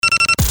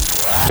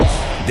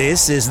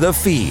This is The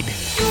Feed.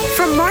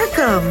 From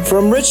Markham.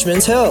 From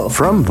Richmond Hill.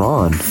 From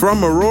Vaughan.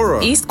 From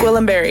Aurora. East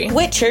Gwillimbury.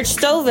 Whitchurch,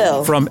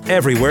 Stouffville. From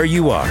everywhere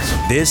you are,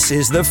 this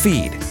is The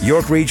Feed,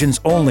 York Region's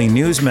only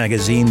news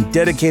magazine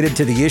dedicated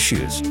to the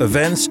issues,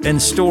 events, and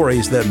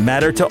stories that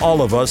matter to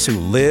all of us who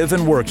live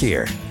and work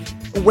here.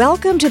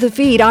 Welcome to The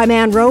Feed. I'm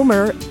Ann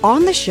Rohmer.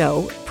 On the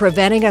show,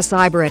 preventing a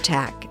cyber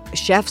attack,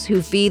 chefs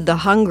who feed the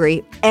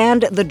hungry,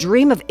 and the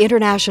dream of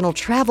international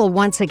travel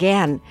once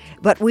again.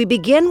 But we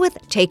begin with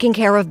taking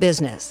care of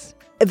business.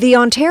 The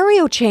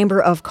Ontario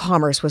Chamber of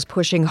Commerce was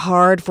pushing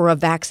hard for a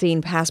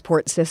vaccine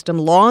passport system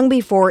long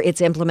before its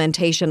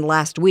implementation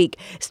last week,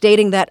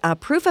 stating that a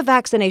proof of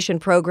vaccination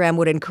program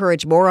would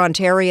encourage more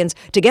Ontarians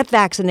to get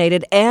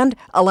vaccinated and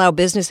allow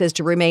businesses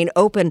to remain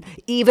open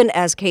even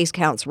as case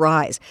counts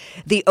rise.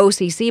 The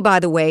OCC, by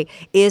the way,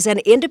 is an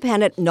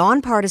independent,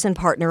 nonpartisan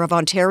partner of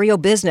Ontario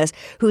business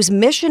whose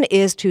mission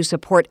is to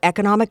support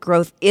economic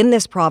growth in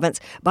this province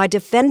by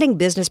defending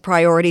business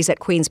priorities at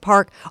Queen's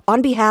Park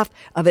on behalf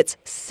of its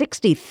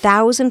 60,000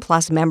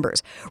 plus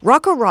members.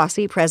 Rocco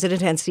Rossi,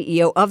 President and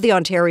CEO of the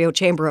Ontario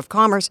Chamber of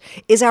Commerce,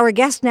 is our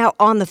guest now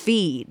on The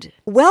Feed.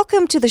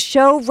 Welcome to the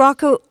show,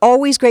 Rocco.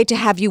 Always great to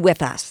have you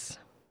with us.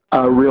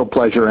 A real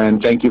pleasure,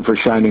 and thank you for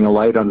shining a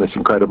light on this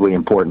incredibly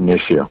important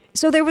issue.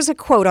 So there was a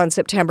quote on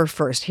September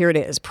 1st. Here it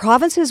is.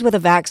 Provinces with a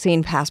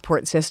vaccine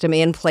passport system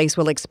in place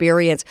will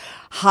experience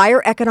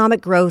higher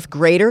economic growth,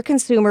 greater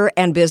consumer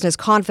and business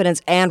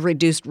confidence, and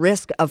reduced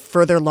risk of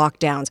further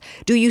lockdowns.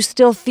 Do you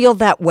still feel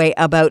that way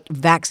about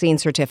vaccine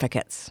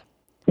certificates?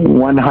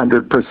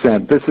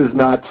 100%. This is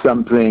not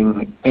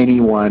something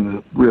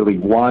anyone really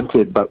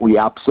wanted, but we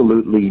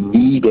absolutely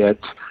need it.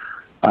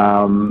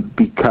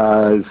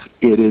 Because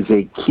it is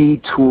a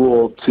key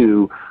tool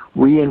to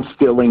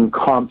reinstilling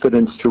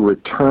confidence to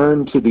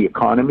return to the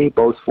economy,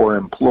 both for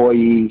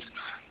employees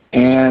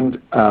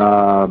and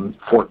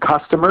for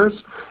customers.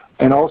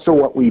 And also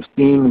what we've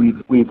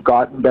seen, we've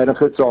gotten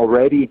benefits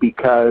already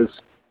because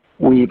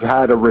we've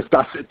had a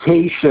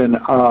resuscitation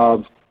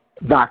of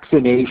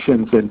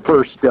vaccinations and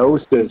first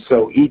doses.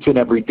 So each and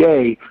every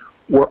day,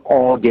 we're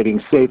all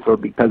getting safer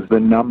because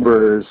the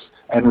numbers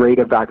and rate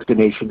of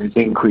vaccination is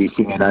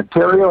increasing in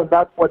Ontario, and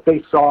that's what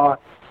they saw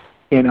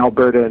in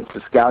Alberta and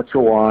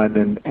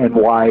Saskatchewan, and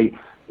why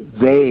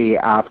they,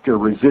 after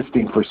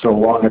resisting for so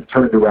long, have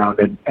turned around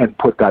and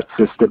put that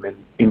system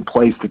in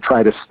place to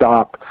try to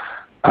stop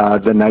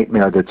the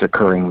nightmare that's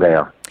occurring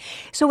there.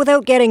 So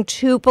without getting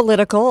too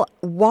political,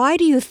 why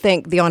do you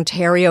think the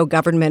Ontario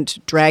government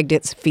dragged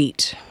its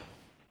feet?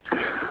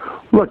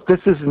 Look,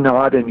 this is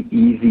not an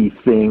easy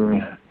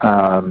thing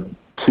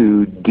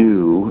to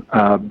do,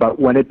 but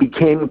when it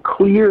became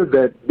clear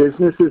that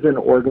businesses and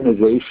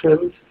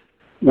organizations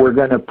were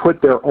going to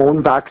put their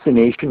own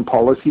vaccination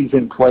policies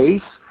in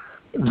place,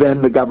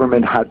 then the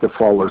government had to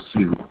follow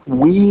suit.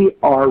 We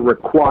are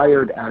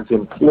required as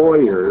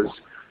employers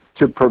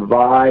to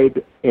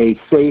provide a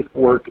safe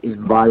work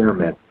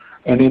environment.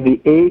 And in the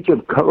age of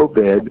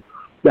COVID,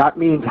 that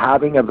means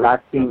having a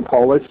vaccine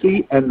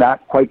policy, and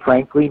that, quite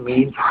frankly,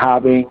 means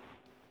having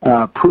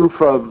proof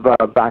of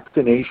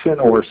vaccination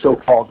or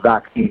so-called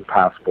vaccine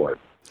passport.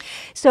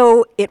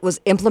 So it was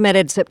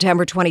implemented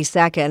September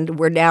 22nd.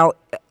 We're now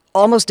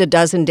almost a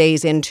dozen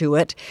days into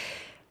it.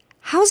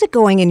 How's it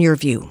going in your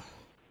view?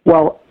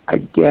 Well,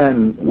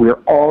 again,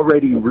 we're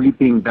already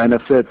reaping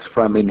benefits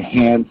from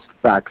enhanced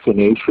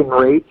vaccination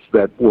rates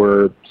that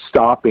were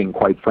stopping,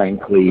 quite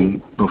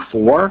frankly,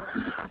 before.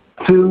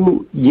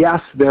 To,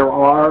 yes, there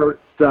are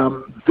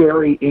some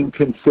very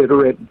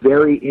inconsiderate,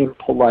 very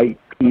impolite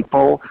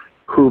people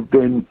who've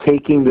been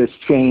taking this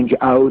change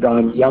out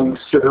on young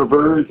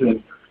servers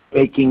and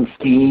making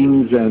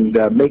schemes and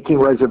making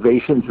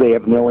reservations they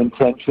have no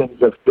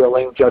intentions of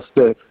filling just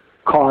to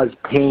cause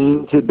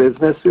pain to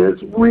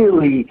businesses.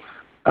 Really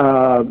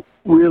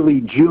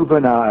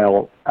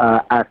juvenile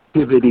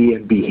activity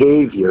and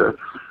behavior.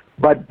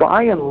 But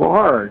by and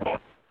large,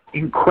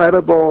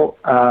 incredible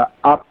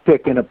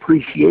uptick in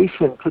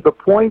appreciation to the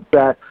point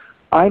that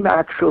I'm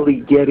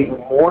actually getting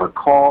more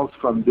calls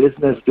from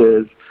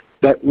businesses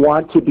that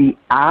want to be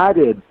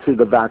added to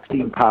the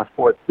vaccine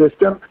passport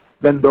system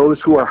than those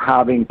who are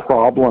having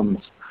problems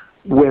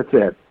with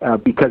it.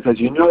 Because, as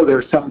you know, there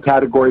are some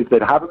categories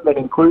that haven't been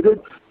included,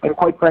 and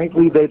quite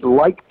frankly, they'd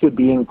like to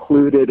be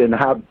included and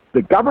have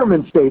the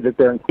government say that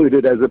they're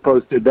included as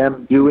opposed to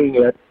them doing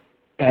it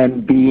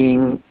and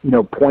being,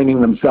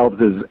 pointing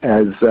themselves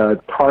as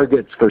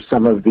targets for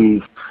some of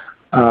these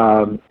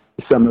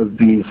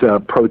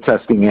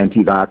protesting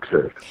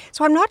anti-vaxxers.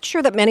 So I'm not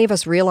sure that many of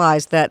us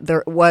realized that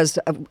there was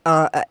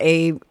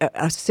a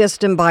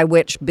system by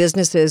which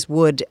businesses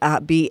would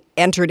be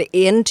entered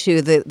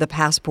into the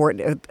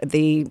passport,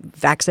 the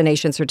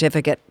vaccination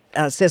certificate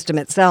system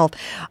itself.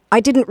 I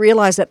didn't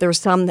realize that there were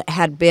some that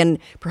had been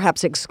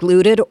perhaps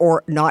excluded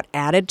or not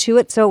added to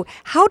it. So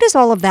how does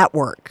all of that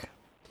work?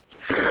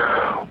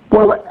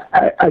 Well,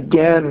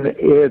 again,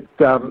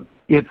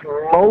 it's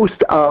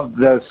most of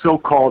the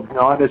so-called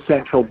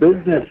non-essential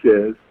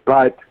businesses,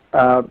 but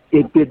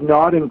it did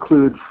not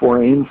include,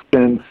 for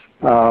instance,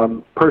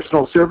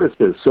 personal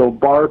services, so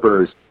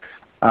barbers,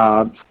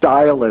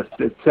 stylists,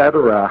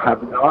 etc.,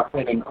 have not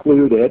been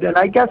included. And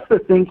I guess the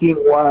thinking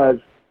was,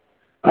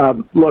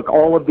 look,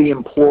 all of the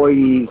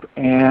employees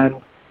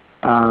and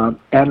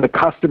the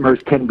customers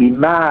can be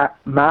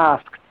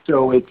masked,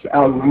 so it's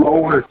a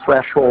lower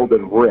threshold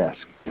of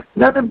risk.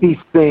 None of these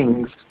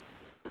things,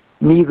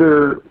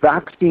 neither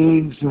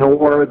vaccines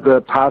nor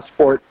the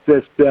passport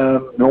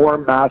system nor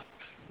masks,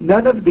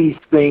 none of these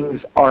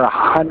things are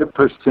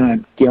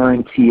 100%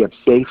 guarantee of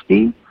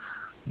safety,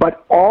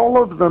 but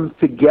all of them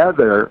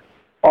together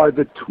are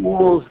the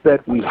tools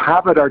that we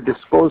have at our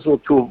disposal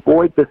to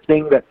avoid the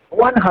thing that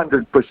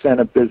 100%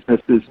 of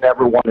businesses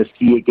never want to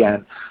see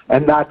again,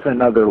 and that's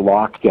another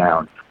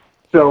lockdown.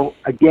 So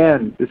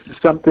again, this is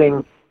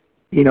something,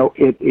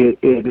 it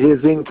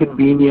is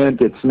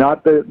inconvenient. It's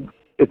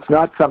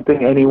not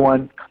something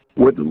anyone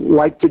would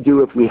like to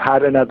do if we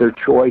had another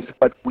choice,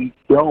 but we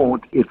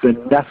don't. It's a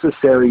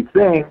necessary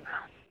thing,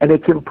 and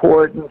it's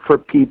important for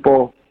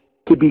people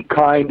to be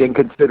kind and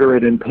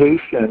considerate and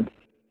patient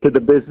to the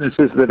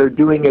businesses that are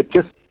doing it.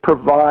 Just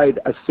provide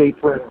a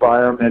safer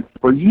environment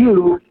for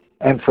you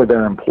and for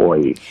their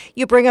employees.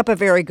 You bring up a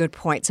very good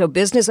point. So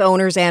business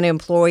owners and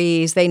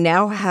employees, they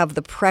now have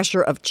the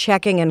pressure of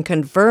checking and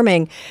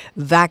confirming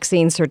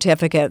vaccine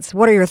certificates.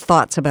 What are your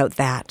thoughts about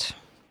that?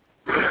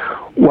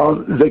 Well,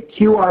 the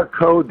QR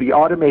code, the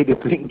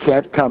automated thing,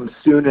 can't come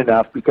soon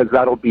enough because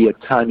that'll be a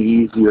ton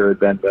easier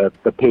than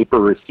the paper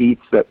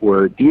receipts that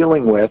we're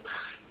dealing with.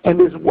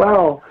 And as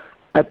well,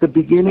 at the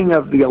beginning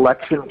of the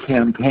election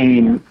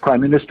campaign,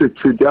 Prime Minister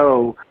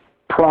Trudeau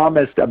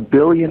promised $1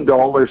 billion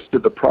to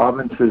the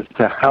provinces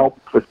to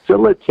help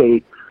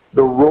facilitate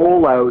the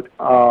rollout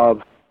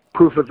of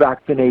proof of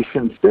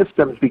vaccination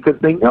systems, because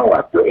they know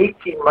after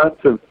 18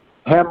 months of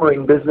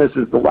hammering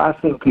businesses, the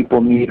last thing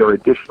people need are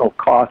additional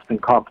costs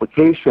and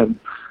complications.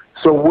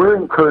 So we're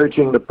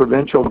encouraging the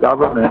provincial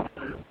government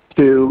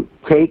to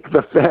take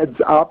the feds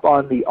up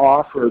on the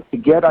offer to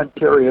get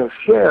Ontario's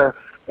share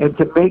and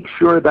to make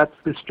sure that's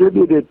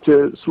distributed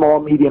to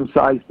small,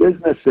 medium-sized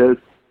businesses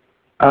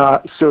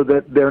so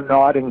that they're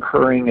not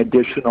incurring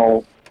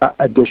additional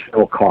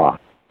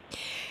costs.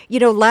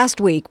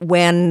 Last week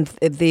when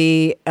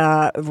the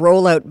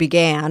rollout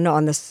began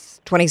on the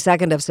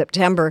 22nd of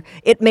September,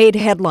 it made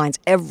headlines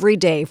every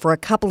day for a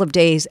couple of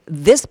days.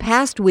 This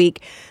past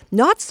week,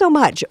 not so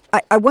much.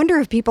 I wonder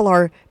if people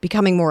are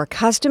becoming more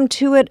accustomed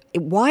to it.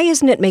 Why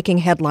isn't it making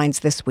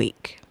headlines this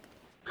week?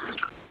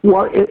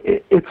 Well,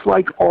 it's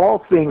like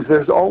all things.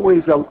 There's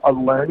always a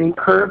learning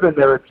curve, and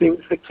there are things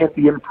that can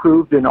be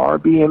improved and are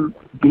being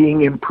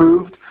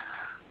improved.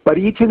 But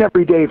each and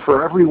every day,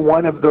 for every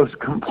one of those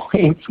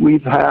complaints,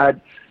 we've had,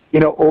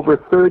 over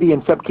 30,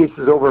 in some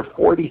cases over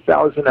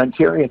 40,000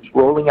 Ontarians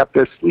rolling up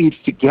their sleeves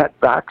to get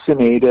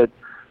vaccinated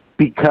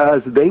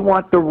because they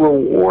want the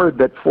reward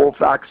that full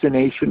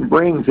vaccination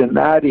brings, and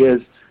that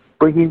is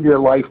bringing your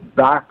life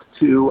back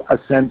to a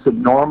sense of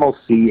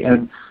normalcy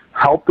and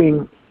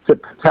helping to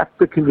protect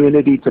the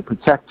community, to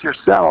protect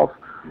yourself,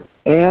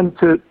 and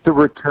to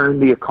return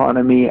the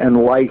economy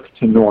and life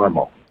to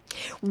normal.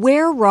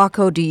 Where,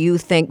 Rocco, do you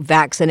think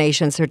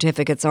vaccination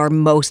certificates are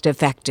most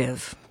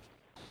effective?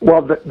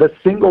 Well, the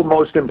single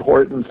most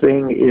important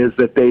thing is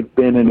that they've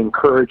been an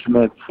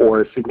encouragement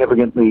for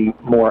significantly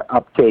more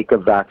uptake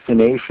of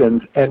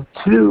vaccinations. And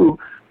two,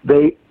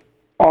 they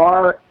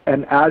are,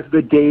 and as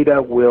the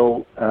data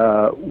will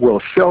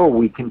show,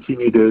 we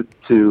continue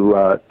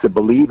to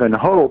believe and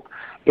hope,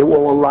 it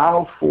will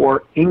allow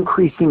for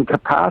increasing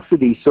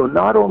capacity. So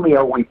not only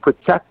are we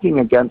protecting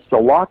against a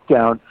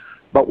lockdown,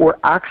 but we're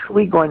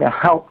actually going to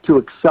help to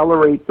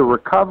accelerate the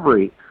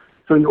recovery.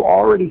 So you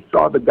already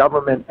saw the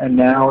government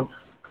announce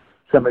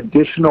some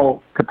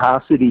additional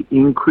capacity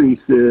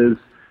increases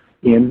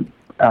in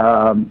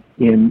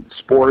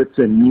sports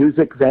and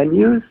music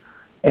venues.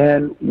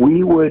 And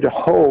we would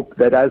hope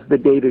that as the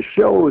data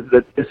shows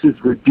that this is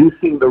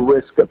reducing the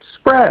risk of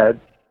spread,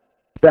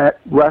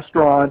 that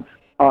restaurants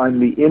on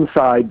the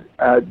inside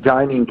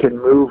dining can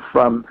move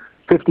from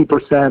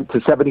 50%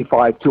 to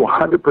 75 to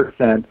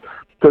 100%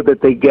 so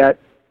that they get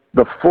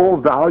the full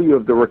value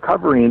of the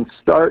recovery and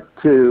start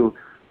to,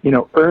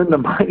 earn the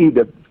money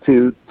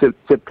to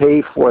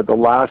pay for the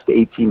last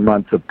 18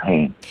 months of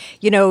pain.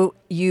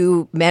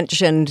 You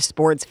mentioned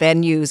sports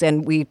venues,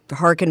 and we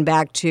hearken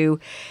back to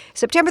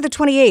September the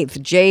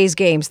 28th, Jays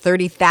games,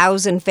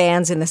 30,000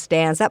 fans in the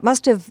stands. That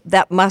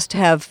must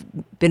have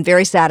been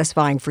very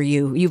satisfying for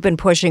you. You've been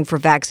pushing for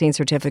vaccine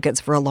certificates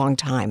for a long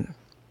time.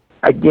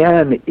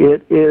 Again,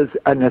 it is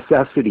a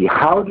necessity.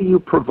 How do you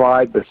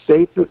provide the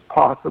safest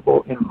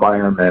possible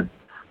environment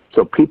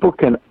so people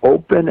can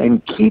open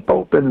and keep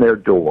open their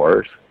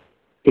doors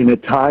in a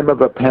time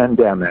of a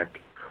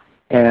pandemic?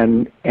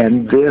 And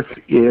this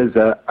is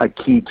a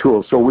key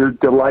tool. So we're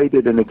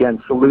delighted, and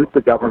again, salute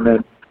the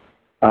government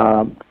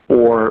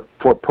for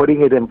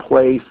putting it in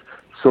place,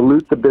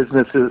 salute the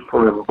businesses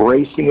for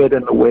embracing it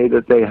in the way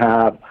that they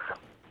have,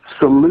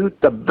 salute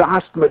the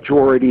vast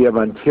majority of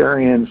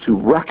Ontarians who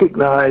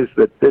recognize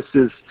that this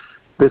is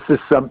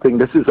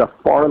this is a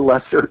far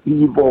lesser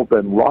evil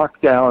than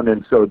lockdown,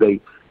 and so they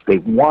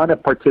want to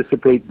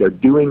participate. They're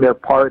doing their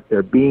part.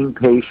 They're being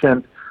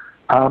patient.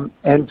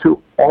 And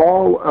to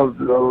all of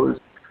those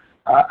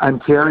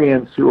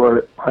Ontarians who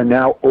are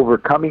now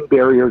overcoming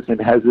barriers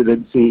and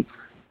hesitancy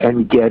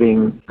and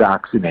getting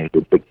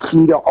vaccinated. The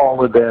key to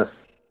all of this,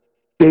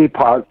 stay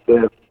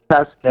positive,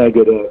 test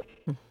negative,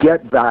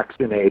 get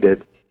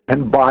vaccinated,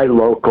 and buy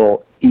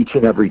local each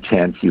and every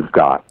chance you've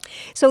got.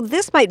 So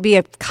this might be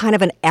a kind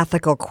of an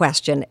ethical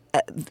question.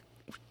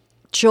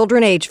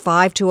 Children age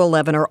 5 to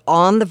 11 are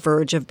on the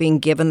verge of being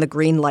given the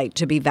green light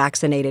to be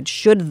vaccinated.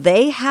 Should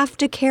they have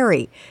to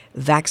carry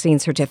vaccine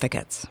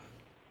certificates?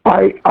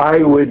 I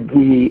would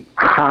be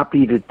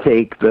happy to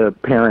take the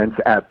parents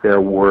at their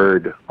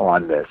word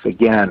on this.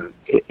 Again,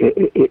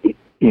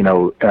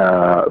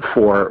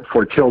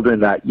 for children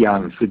that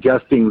young,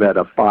 suggesting that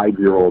a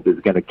 5-year-old is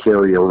going to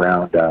carry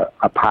around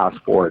a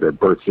passport or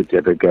birth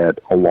certificate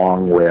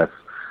along with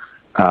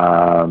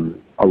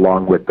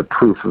the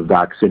proof of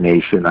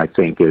vaccination, I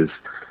think is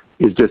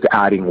just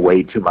adding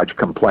way too much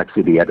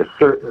complexity. At a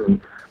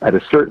certain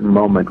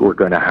moment, we're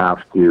going to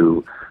have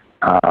to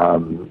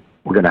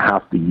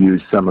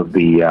use some of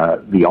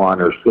the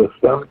honor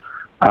system.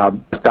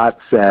 That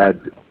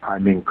said,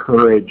 I'm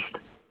encouraged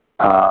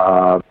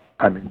by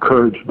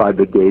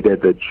the data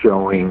that's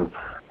showing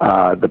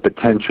the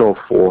potential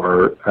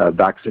for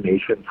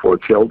vaccination for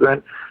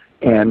children,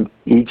 and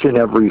each and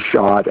every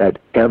shot at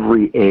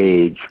every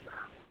age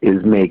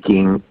is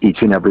making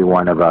each and every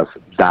one of us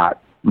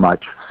that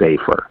much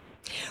safer.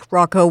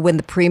 Rocco, when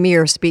the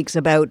Premier speaks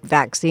about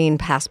vaccine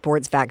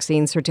passports,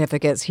 vaccine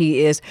certificates, he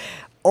is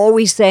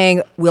always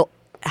saying we'll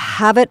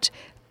have it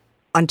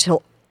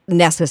until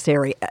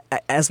necessary,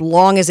 as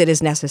long as it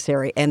is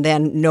necessary, and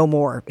then no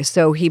more.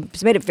 So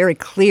he's made it very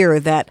clear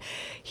that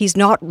he's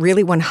not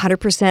really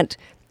 100%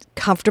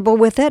 comfortable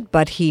with it,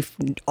 but he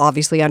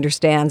obviously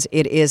understands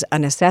it is a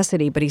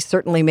necessity, but he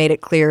certainly made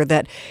it clear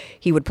that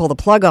he would pull the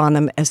plug on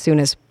them as soon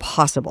as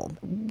possible.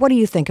 What do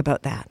you think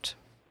about that?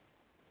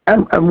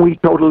 And we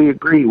totally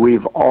agree.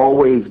 We've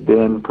always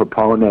been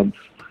proponents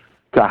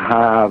to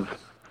have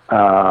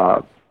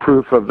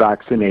proof of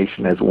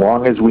vaccination as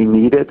long as we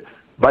need it,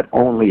 but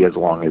only as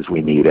long as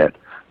we need it.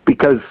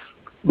 Because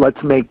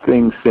let's make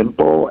things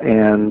simple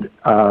and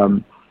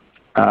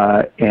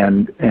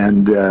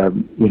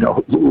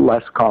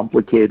less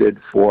complicated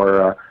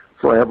for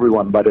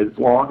everyone. But as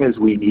long as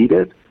we need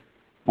it,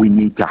 we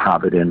need to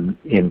have it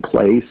in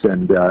place.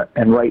 And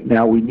right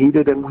now we need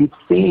it. And we've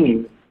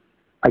seen,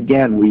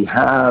 again, we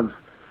have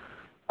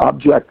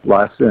object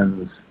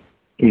lessons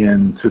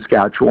in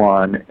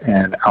Saskatchewan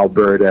and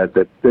Alberta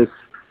that this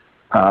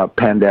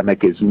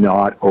pandemic is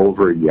not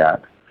over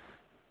yet.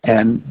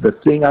 And the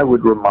thing I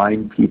would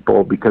remind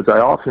people, because I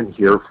often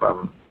hear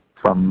from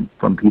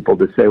people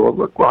to say, well,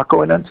 look,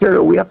 Rocco, in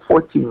Ontario, we have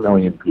 14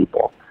 million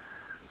people.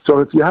 So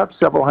if you have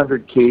several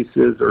hundred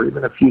cases or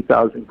even a few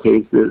thousand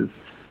cases,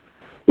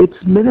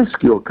 it's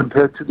minuscule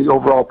compared to the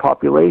overall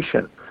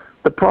population.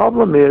 The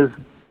problem is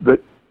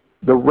that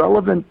the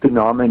relevant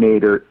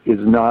denominator is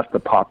not the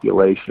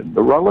population.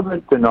 The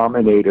relevant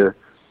denominator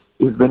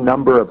is the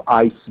number of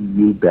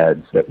ICU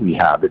beds that we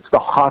have. It's the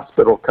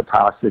hospital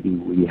capacity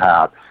we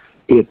have.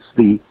 It's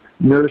the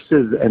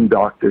nurses and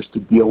doctors to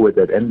deal with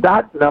it. And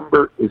that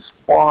number is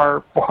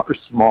far, far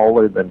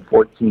smaller than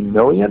 14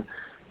 million.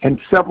 And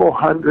several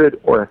hundred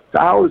or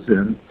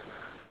 1,000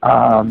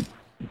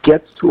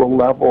 gets to a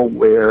level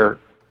where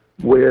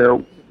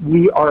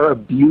we are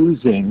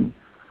abusing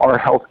our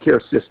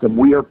healthcare system.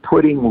 We are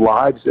putting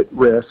lives at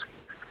risk.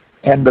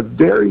 And the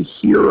very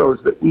heroes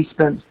that we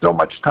spend so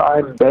much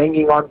time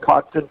banging on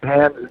pots and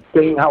pans and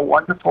saying how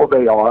wonderful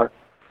they are,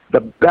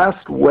 the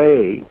best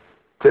way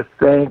to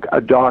thank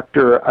a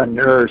doctor, a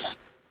nurse,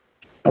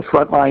 a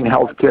frontline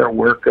healthcare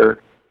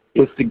worker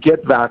is to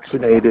get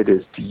vaccinated,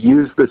 is to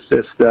use the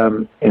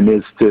system, and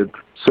is to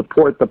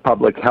support the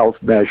public health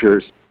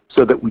measures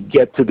so that we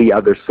get to the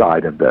other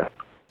side of this.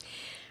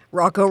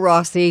 Rocco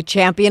Rossi,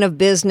 champion of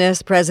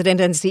business, president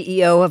and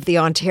CEO of the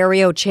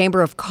Ontario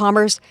Chamber of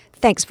Commerce.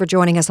 Thanks for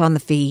joining us on The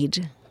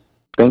Feed.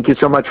 Thank you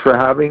so much for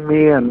having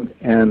me, and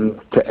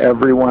to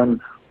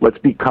everyone, let's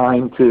be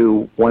kind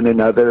to one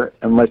another,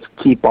 and let's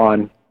keep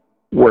on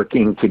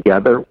working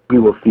together. We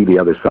will see the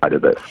other side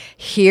of this.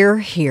 Hear,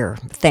 hear.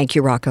 Thank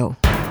you, Rocco.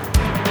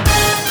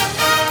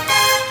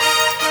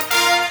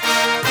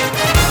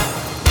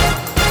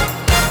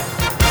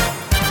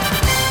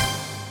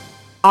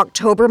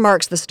 October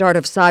marks the start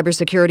of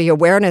Cybersecurity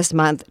Awareness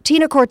Month.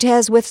 Tina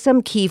Cortese with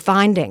some key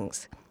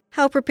findings.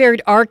 How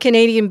prepared are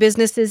Canadian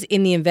businesses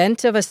in the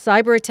event of a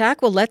cyber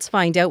attack? Well, let's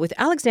find out with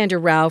Alexander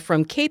Rao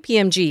from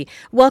KPMG.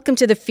 Welcome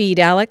to The Feed,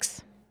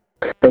 Alex.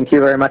 Thank you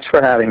very much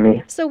for having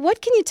me. So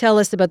what can you tell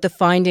us about the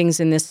findings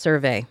in this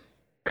survey?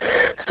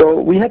 So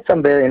we had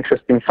some very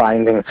interesting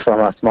findings from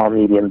a small,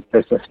 medium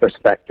business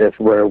perspective,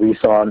 where we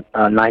saw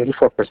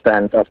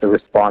 94% of the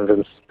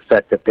respondents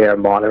said that they are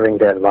monitoring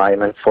their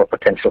environment for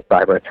potential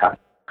cyber attacks.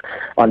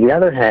 On the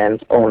other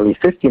hand, only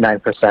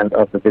 59%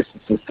 of the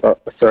businesses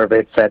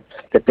surveyed said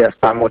that they're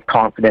somewhat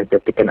confident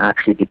that they can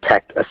actually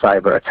detect a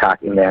cyber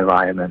attack in their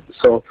environment.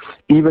 So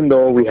even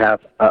though we have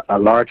a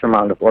large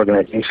amount of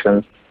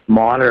organizations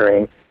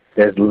monitoring,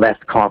 there's less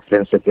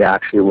confidence that they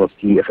actually will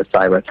see if a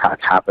cyber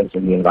attack happens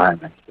in the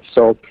environment.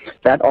 So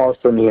that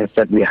also means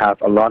that we have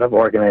a lot of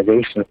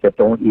organizations that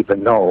don't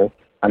even know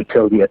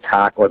until the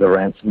attack or the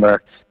ransomware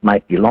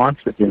might be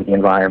launched within the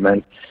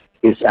environment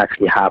is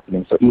actually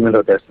happening. So even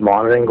though there's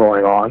monitoring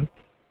going on,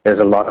 there's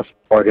a lot of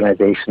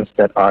organizations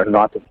that are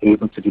not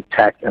able to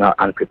detect and are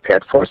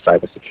unprepared for a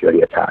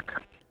cybersecurity attack.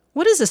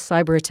 What does a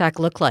cyber attack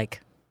look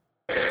like?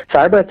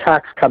 Cyber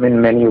attacks come in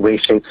many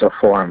ways, shapes, or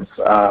forms.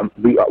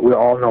 We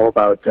all know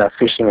about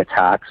phishing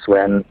attacks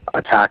when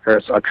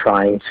attackers are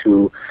trying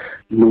to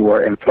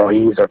lure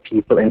employees or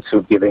people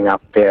into giving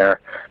up their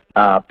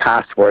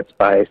passwords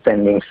by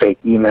sending fake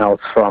emails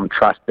from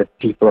trusted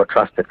people or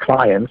trusted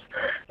clients,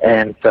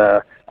 and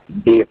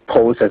they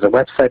pose as a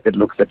website that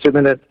looks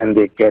legitimate, and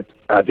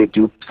they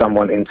dupe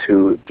someone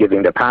into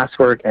giving the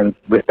password, and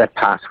with that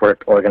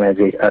password,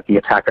 the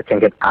attacker can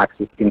get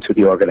access into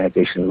the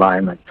organization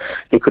environment.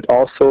 They could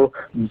also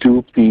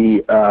dupe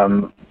the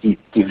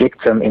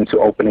victim into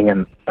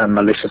opening a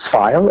malicious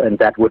file, and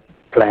that would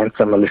plant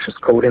some malicious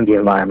code in the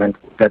environment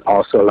that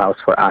also allows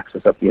for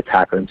access of the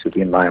attacker into the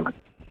environment.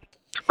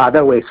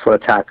 Other ways for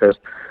attackers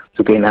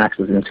to gain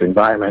access into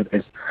environment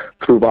is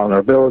through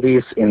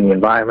vulnerabilities in the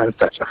environment,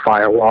 such as a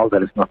firewall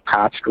that is not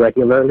patched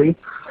regularly,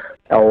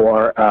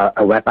 or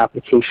a web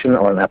application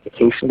or an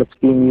application that's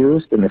being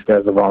used, and if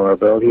there's a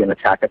vulnerability, an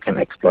attacker can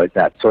exploit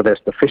that. So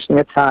there's the phishing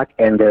attack,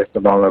 and there's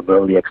the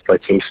vulnerability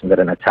exploitation that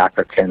an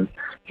attacker can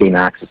gain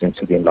access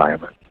into the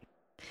environment.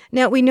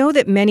 Now, we know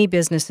that many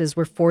businesses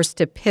were forced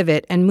to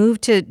pivot and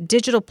move to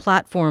digital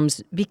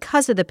platforms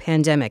because of the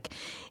pandemic.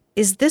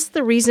 Is this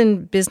the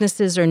reason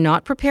businesses are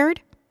not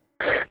prepared?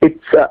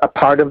 It's a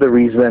part of the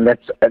reason, and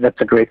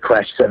that's a great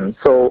question.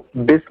 So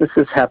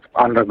businesses have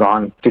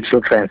undergone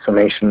digital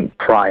transformation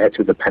prior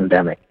to the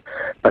pandemic.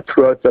 But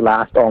throughout the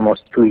last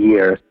almost 2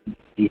 years,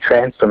 the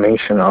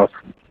transformation of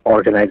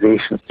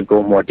organizations to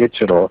go more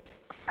digital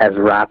has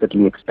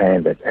rapidly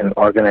expanded. And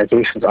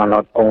organizations are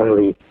not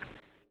only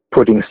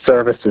putting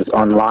services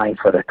online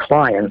for their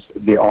clients,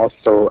 they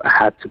also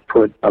had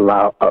to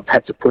allow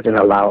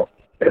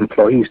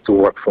employees to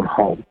work from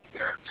home.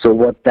 So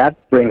what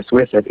that brings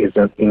with it is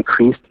an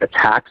increased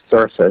attack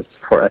surface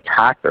for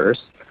attackers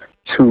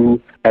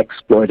to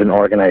exploit an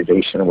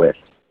organization with.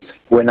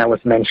 When I was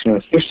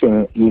mentioning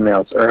phishing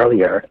emails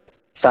earlier,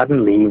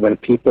 suddenly when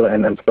people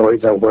and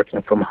employees are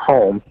working from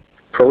home,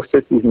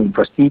 processes and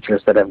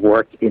procedures that have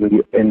worked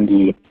in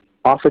the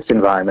office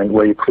environment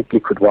where you quickly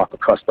could walk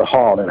across the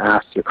hall and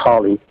ask your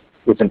colleague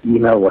if an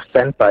email was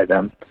sent by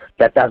them,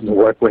 that doesn't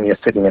work when you're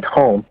sitting at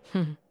home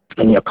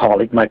and your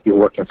colleague might be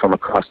working from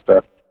across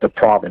the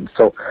province.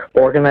 So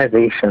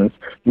organizations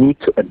need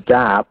to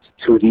adapt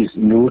to these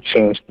new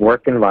changed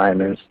work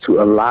environments to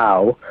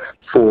allow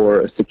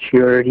for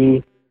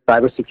cybersecurity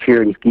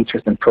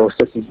features and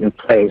processes in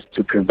place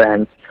to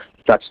prevent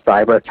such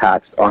cyber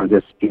attacks on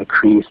this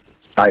increased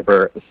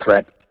cyber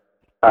threat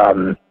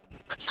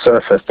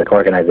surface that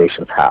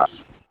organizations have.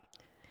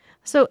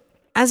 So,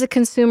 as a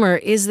consumer,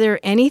 is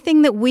there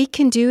anything that we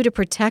can do to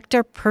protect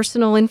our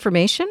personal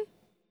information?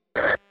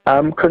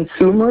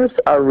 Consumers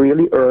are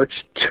really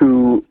urged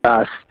to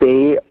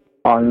stay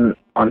on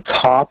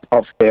top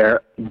of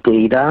their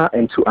data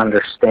and to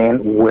understand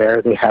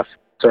where they have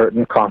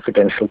certain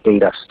confidential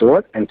data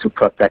stored and to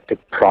protect it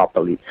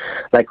properly.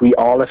 Like we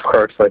all have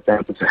heard, for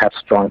example, to have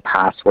strong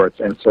passwords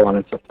and so on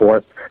and so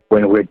forth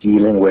when we're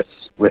dealing with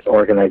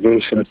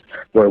organizations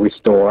where we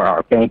store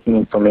our banking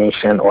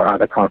information or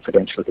other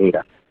confidential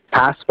data.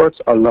 Passwords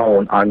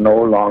alone are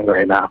no longer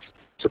enough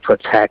to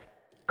protect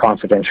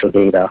confidential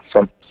data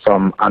from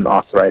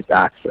unauthorized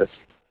access.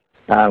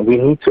 We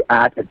need to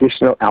add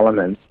additional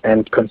elements,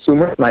 and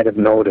consumers might have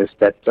noticed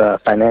that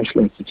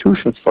financial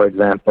institutions, for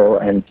example,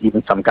 and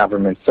even some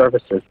government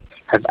services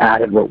have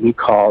added what we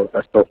call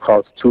a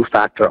so-called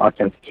two-factor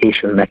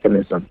authentication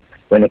mechanism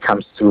when it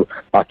comes to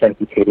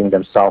authenticating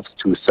themselves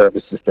to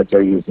services that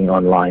they're using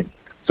online.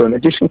 So in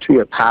addition to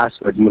your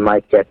password, you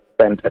might get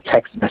sent a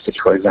text message,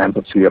 for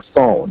example, to your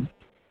phone,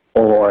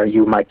 or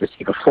you might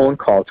receive a phone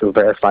call to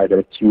verify that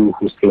it's you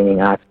who's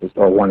gaining access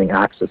or wanting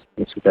access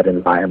into that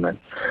environment.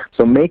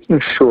 So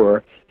making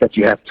sure that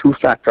you have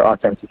two-factor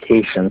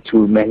authentication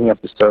to many of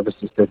the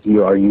services that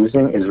you are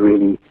using is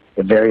really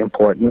very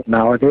important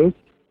nowadays.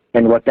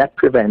 And what that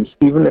prevents,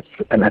 even if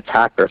an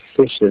attacker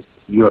phishes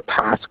your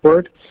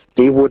password,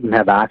 they wouldn't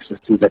have access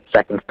to that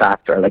second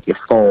factor, like your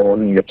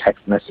phone, your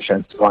text message,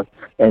 and so on.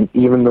 And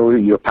even though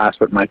your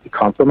password might be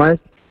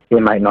compromised, they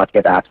might not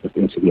get access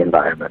into the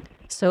environment.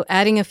 So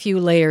adding a few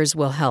layers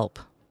will help.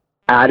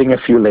 Adding a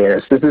few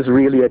layers. This is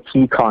really a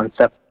key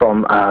concept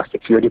from a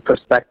security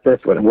perspective,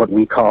 what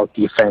we call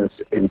defense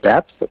in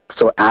depth.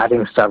 So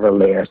adding several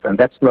layers. And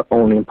that's not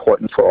only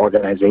important for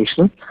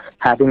organizations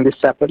having these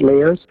separate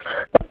layers,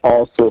 but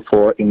also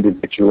for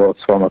individuals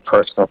from a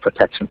personal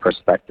protection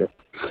perspective.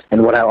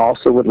 And what I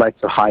also would like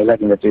to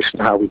highlight, in addition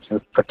to how we can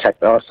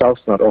protect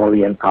ourselves, not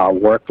only in our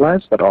work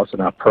lives, but also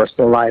in our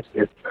personal lives,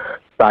 is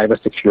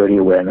cybersecurity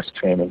awareness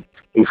training.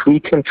 If we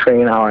can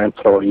train our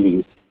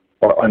employees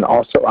and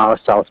also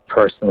ourselves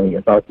personally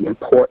about the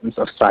importance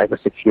of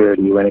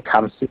cybersecurity when it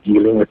comes to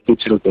dealing with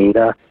digital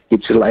data,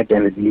 digital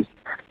identities,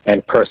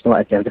 and personal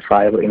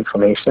identifiable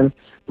information,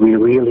 we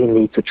really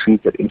need to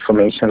treat that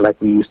information like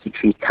we used to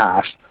treat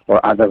cash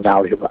or other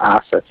valuable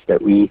assets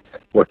that we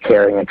were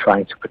carrying and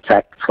trying to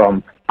protect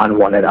from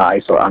unwanted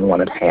eyes or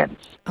unwanted hands.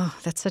 Oh,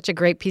 that's such a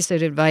great piece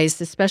of advice,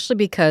 especially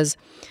because,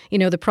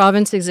 the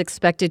province is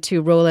expected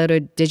to roll out a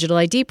digital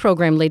ID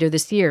program later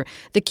this year.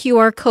 The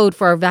QR code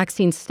for our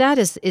vaccine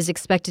status is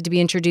expected to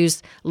be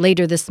introduced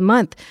later this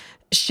month.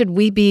 Should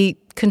we be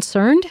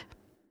concerned?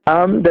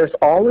 There's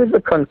always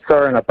a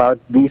concern about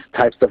these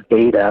types of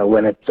data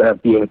when it's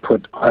being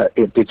put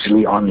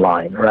digitally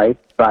online, right?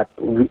 But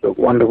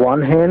on the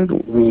one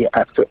hand, we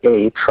have to,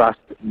 trust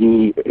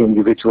the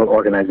individual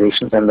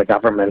organizations and the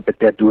government that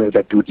they're doing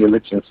their due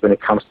diligence when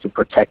it comes to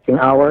protecting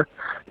our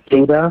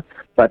data.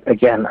 But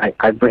again,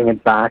 I bring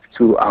it back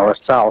to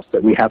ourselves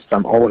that we have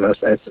some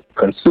onus as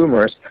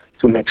consumers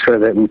to make sure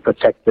that we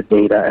protect the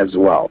data as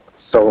well.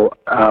 So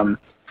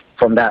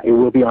from that, it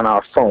will be on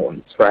our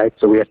phones, right?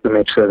 So we have to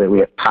make sure that we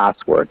have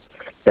passwords,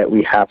 that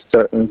we have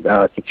certain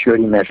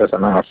security measures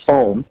on our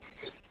phone,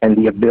 and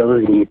the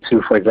ability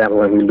to, for example,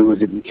 when we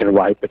lose it, we can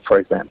wipe it, for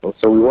example.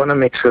 So we want to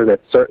make sure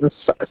that certain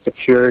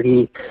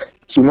security,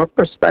 human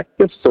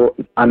perspectives, so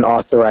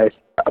unauthorized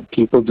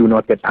people do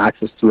not get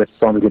access to it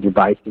from the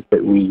devices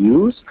that we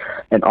use,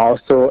 and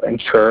also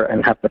ensure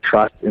and have the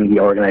trust in the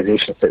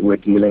organizations that we're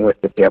dealing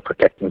with, that they're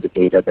protecting the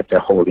data that they're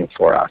holding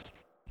for us.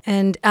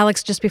 And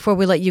Alex, just before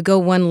we let you go,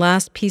 one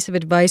last piece of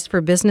advice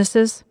for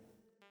businesses?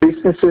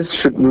 Businesses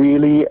should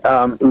really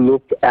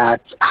look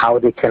at how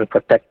they can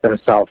protect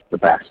themselves the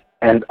best.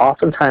 And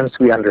oftentimes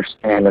we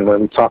understand, and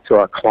when we talk to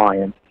our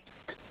clients,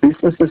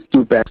 businesses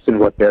do best in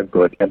what they're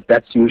good, and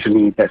that's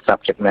usually their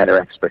subject matter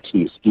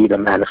expertise, be it a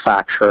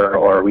manufacturer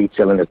or a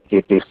retailer.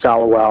 If they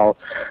sell well,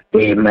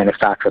 they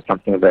manufacture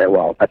something very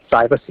well. But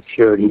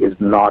cybersecurity is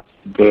not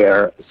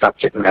their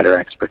subject matter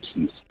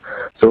expertise.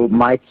 So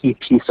my key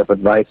piece of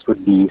advice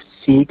would be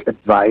seek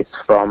advice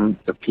from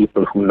the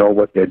people who know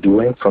what they're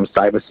doing, from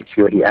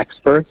cybersecurity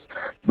experts.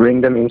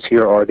 Bring them into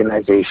your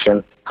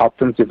organization, help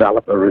them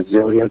develop a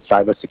resilient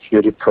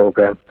cybersecurity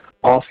program,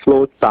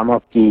 offload some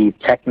of the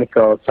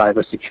technical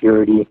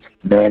cybersecurity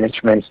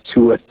management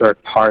to a third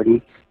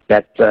party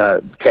that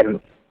can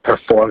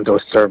perform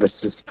those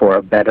services for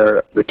a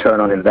better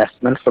return on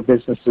investment for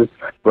businesses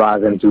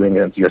rather than doing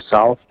it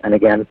yourself. And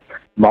again,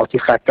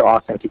 multi-factor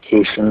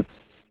authentication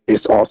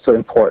is also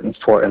important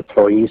for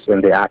employees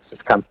when they access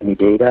company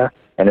data,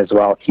 and as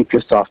well, keep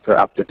your software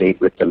up to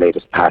date with the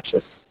latest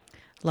patches.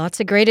 Lots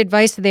of great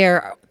advice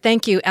there.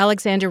 Thank you,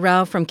 Alexander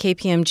Rao from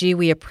KPMG.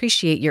 We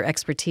appreciate your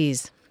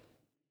expertise.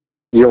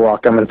 You're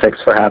welcome, and thanks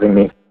for having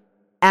me.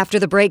 After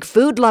the break,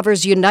 food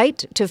lovers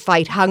unite to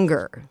fight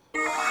hunger.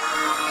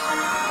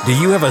 Do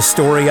you have a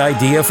story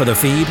idea for the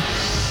feed?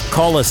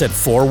 Call us at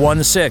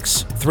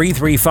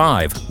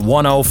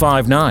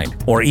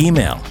 416-335-1059 or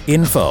email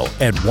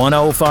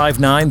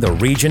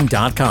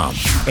info@1059theregion.com.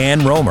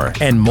 Ann Rohmer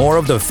and more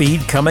of the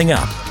feed coming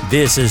up.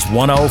 This is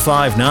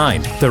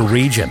 1059 The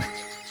Region.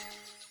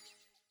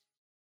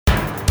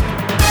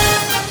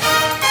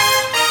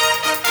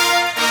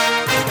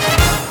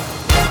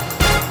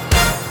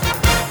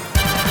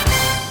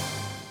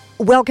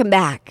 Welcome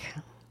back.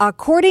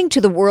 According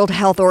to the World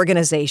Health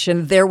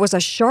Organization, there was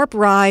a sharp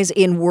rise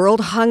in world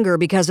hunger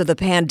because of the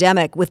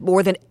pandemic, with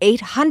more than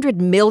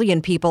 800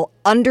 million people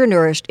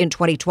undernourished in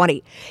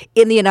 2020.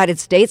 In the United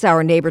States,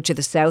 our neighbor to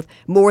the south,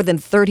 more than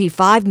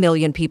 35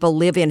 million people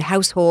live in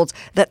households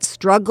that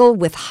struggle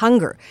with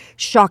hunger.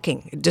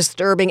 Shocking,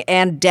 disturbing,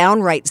 and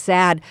downright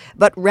sad.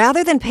 But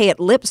rather than pay it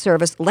lip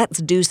service,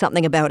 let's do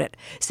something about it.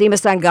 Seema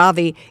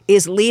Sanghavi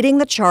is leading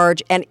the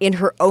charge, and in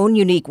her own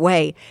unique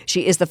way.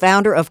 She is the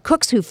founder of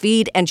Cooks Who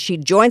Feed, and she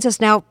joins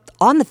us now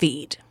on the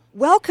feed.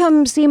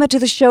 Welcome, Seema, to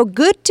the show.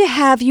 Good to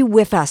have you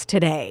with us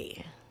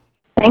today.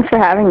 Thanks for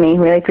having me.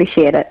 Really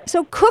appreciate it.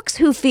 So Cooks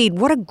Who Feed,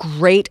 what a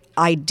great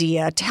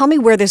idea. Tell me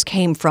where this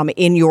came from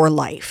in your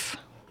life.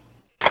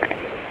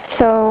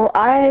 So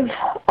I've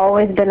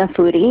always been a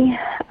foodie.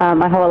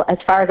 As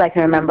far as I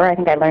can remember, I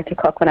think I learned to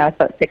cook when I was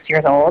about 6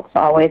 years old.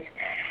 So it's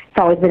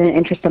always been an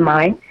interest of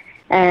mine,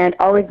 and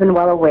always been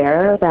well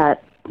aware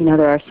that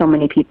there are so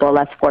many people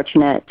less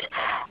fortunate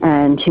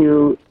and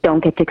who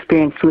don't get to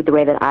experience food the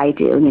way that I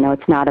do.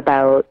 It's not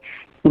about,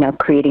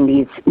 creating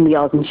these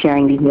meals and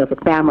sharing these meals with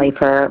family.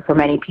 For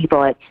many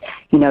people, it's,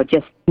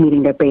 just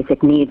meeting their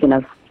basic needs. And I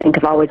think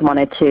I've always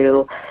wanted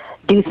to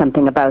do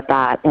something about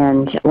that.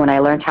 And when I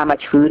learned how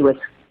much food was,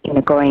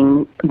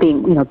 being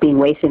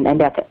wasted and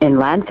end up in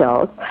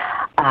landfills,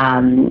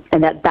 and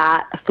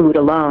that food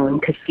alone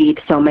could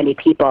feed so many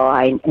people,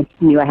 I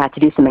knew I had to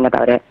do something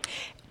about it.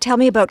 Tell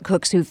me about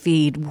Cooks Who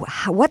Feed.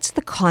 What's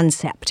the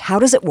concept? How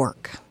does it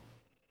work?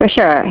 For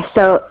sure.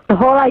 So the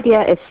whole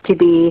idea is to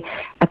be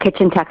a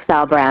kitchen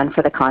textile brand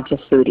for the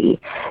conscious foodie.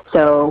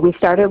 So we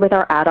started with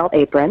our adult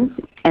aprons,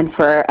 and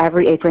for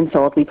every apron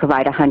sold, we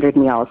provide 100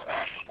 meals.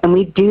 And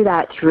we do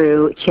that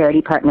through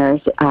charity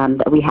partners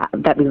that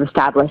we've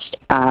established.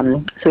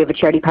 So we have a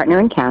charity partner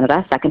in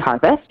Canada, Second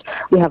Harvest.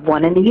 We have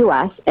one in the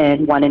U.S.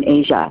 and one in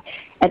Asia.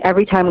 And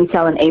every time we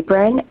sell an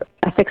apron,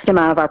 a fixed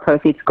amount of our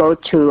proceeds go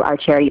to our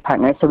charity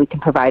partners so we can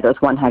provide those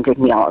 100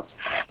 meals.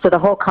 So the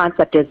whole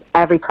concept is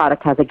every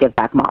product has a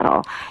give-back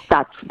model.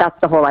 That's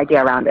the whole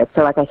idea around it.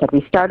 So like I said,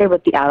 we started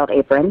with the adult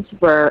aprons.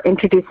 We're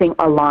introducing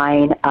a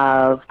line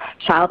of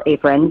child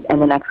aprons in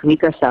the next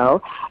week or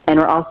so, and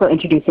we're also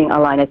introducing a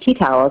line of tea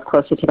towels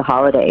closer to the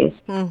holidays.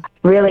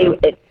 Really,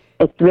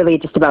 it's really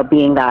just about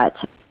being that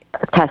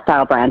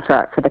textile brand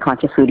for the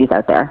conscious foodies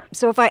out there.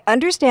 So if I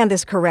understand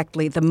this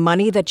correctly, the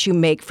money that you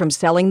make from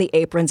selling the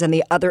aprons and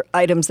the other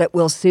items that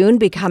will soon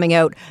be coming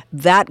out,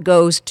 that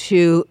goes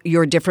to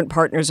your different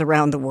partners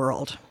around the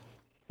world.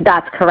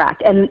 That's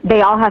correct. And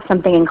they all have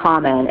something in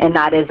common, and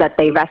that is that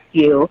they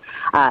rescue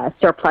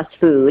surplus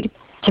food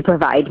to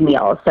provide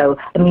meals. So,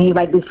 I mean, you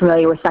might be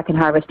familiar with Second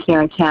Harvest here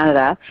in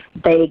Canada.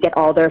 They get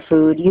all their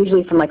food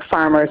usually from like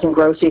farmers and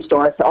grocery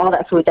stores. So all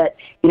that food that,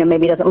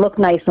 maybe doesn't look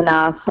nice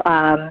enough,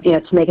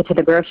 to make it to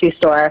the grocery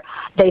store,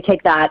 they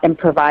take that and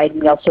provide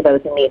meals to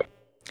those in need.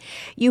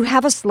 You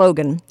have a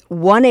slogan,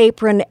 one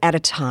apron at a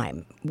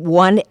time.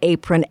 One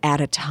apron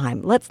at a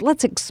time.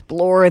 Let's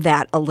explore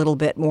that a little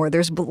bit more.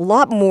 There's a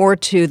lot more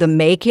to the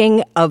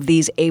making of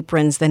these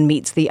aprons than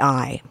meets the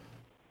eye.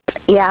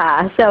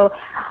 Yeah, so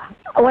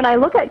when I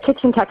look at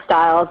kitchen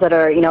textiles that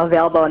are,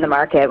 available in the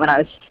market,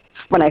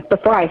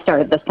 before I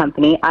started this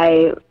company,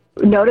 I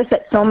noticed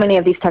that so many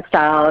of these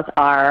textiles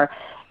are,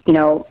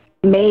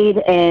 made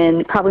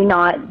in probably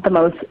not the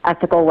most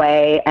ethical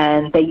way,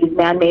 and they use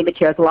man-made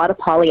materials, a lot of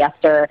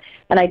polyester,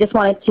 and I just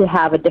wanted to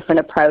have a different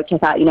approach. I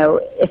thought,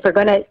 if we're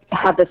going to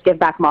have this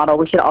give-back model,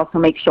 we should also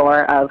make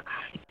sure of,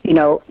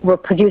 we're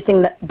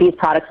producing these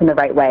products in the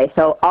right way.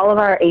 So all of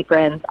our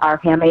aprons are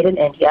handmade in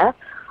India.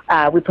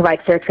 We provide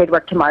fair trade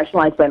work to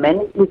marginalized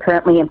women. We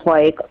currently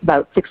employ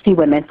about 60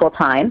 women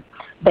full-time.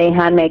 They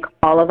hand make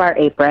all of our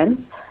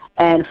aprons.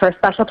 And for a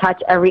special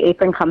touch, every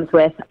apron comes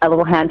with a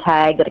little hand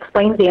tag that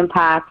explains the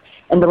impact,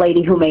 and the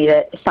lady who made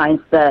it signs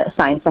the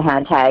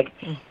hand tag.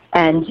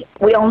 And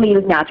we only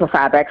use natural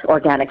fabrics,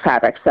 organic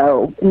fabrics,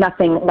 so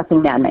nothing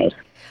man-made.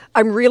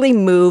 I'm really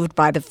moved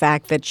by the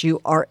fact that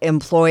you are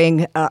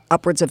employing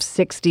upwards of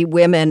 60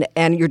 women,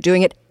 and you're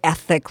doing it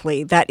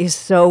ethically. That is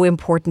so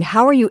important.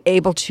 How are you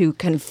able to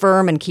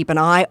confirm and keep an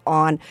eye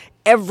on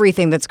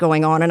everything that's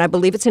going on? And I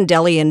believe it's in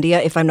Delhi,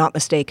 India, if I'm not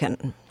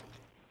mistaken.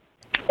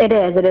 It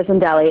is in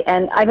Delhi.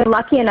 And I've been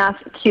lucky enough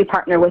to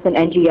partner with an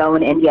NGO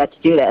in India to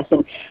do this.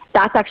 And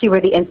that's actually where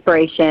the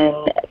inspiration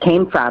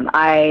came from.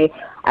 I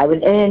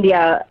was in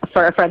India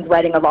for a friend's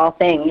wedding of all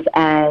things,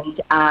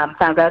 and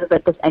found out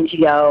about this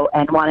NGO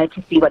and wanted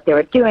to see what they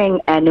were doing.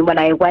 And when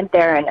I went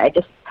there and I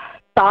just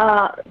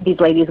saw these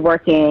ladies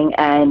working,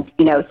 and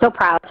so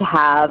proud to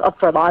have,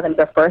 for a lot of them,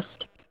 their first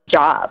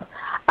job,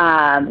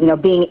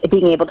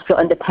 being able to feel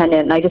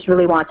independent. And I just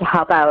really want to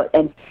help out,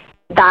 and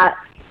that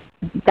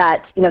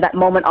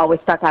moment always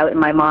stuck out in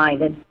my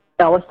mind, and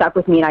it always stuck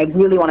with me. And I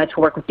really wanted to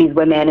work with these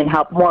women and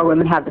help more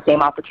women have the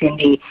same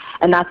opportunity.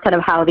 And that's kind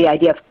of how the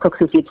idea of Cooks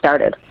Who Feed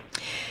started.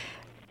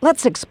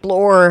 Let's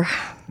explore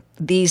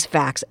these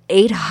facts.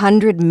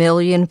 800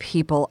 million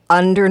people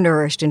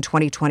undernourished in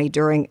 2020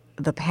 during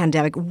the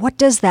pandemic. What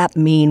does that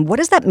mean? What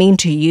does that mean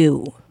to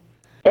you?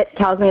 It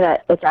tells me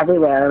that it's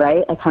everywhere,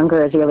 right? Like,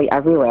 hunger is really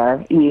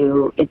everywhere.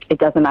 It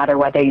doesn't matter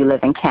whether you live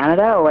in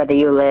Canada or whether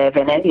you live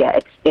in India.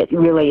 It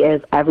really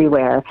is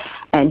everywhere,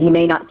 and you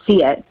may not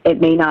see it.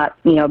 It may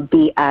not,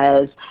 be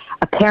as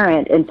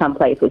apparent in some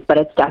places, but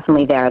it's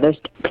definitely there. There's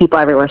people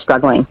everywhere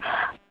struggling.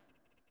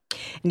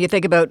 And you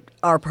think about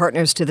our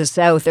partners to the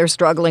south, they're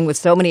struggling with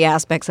so many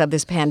aspects of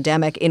this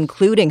pandemic,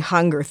 including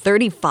hunger.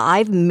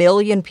 35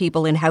 million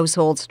people in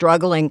households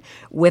struggling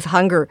with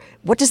hunger.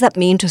 What does that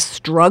mean to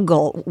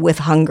struggle with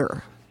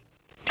hunger?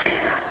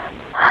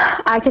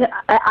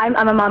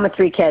 I'm a mom of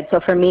 3 kids,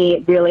 so for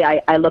me, really,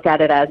 I look at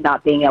it as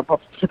not being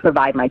able to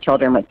provide my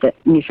children with the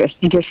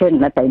nutrition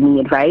that they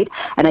need, right?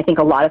 And I think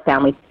a lot of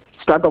families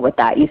struggle with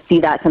that. You see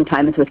that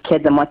sometimes with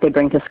kids and what they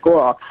bring to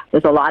school.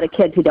 There's a lot of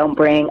kids who don't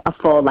bring a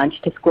full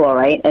lunch to school,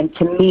 right? And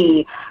to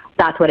me,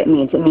 that's what it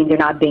means. It means you're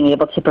not being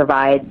able to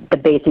provide the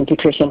basic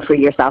nutrition for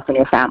yourself and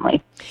your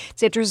family.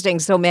 It's interesting.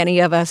 So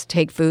many of us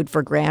take food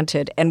for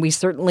granted, and we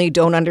certainly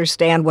don't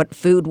understand what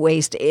food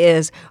waste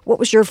is. What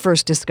was your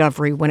first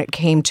discovery when it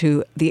came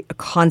to the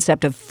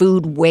concept of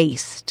food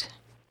waste?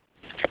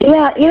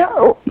 Yeah,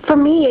 for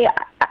me,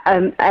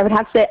 I would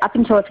have to say up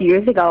until a few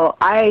years ago,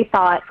 I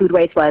thought food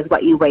waste was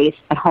what you waste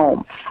at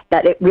home,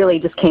 that it really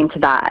just came to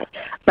that.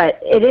 But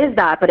it is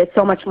that, but it's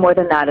so much more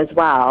than that as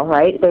well,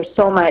 right? There's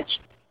so much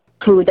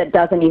food that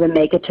doesn't even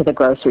make it to the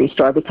grocery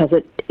store because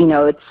it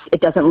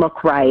doesn't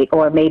look right,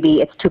 or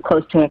maybe it's too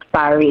close to an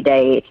expiry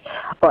date,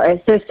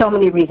 or there's so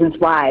many reasons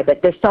why.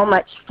 But there's so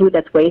much food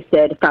that's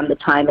wasted from the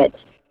time it's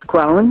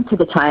grown to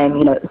the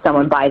time,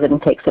 someone buys it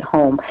and takes it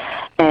home.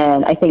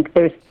 And I think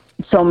there's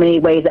so many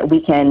ways that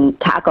we can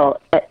tackle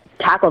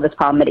this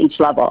problem at each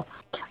level.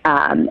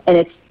 And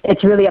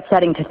it's really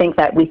upsetting to think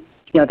that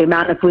the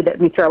amount of food that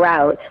we throw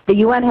out, the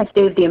UN has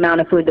stated the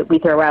amount of food that we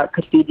throw out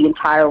could feed the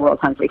entire world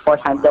hungry 4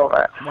 times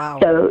over. Wow.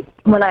 So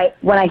when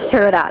I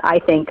hear that, I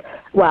think,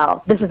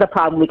 well, this is a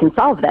problem we can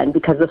solve then,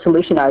 because the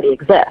solution already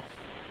exists.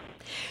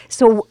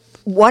 So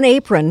one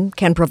apron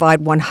can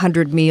provide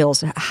 100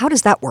 meals. How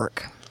does that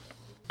work?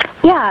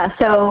 Yeah,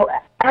 so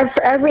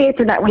for every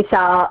apron that we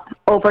sell,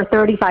 over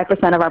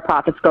 35% of our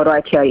profits go to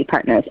our charity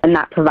partners, and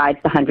that provides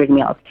the 100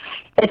 meals.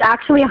 It's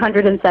actually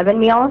 107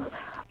 meals,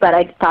 but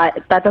I thought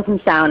that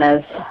doesn't sound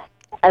as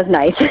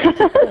nice,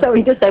 so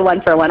we just say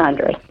 1 for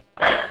 100.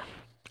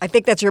 I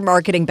think that's your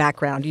marketing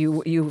background.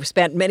 You've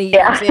spent many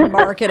years in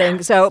marketing,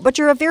 but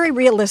you're a very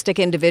realistic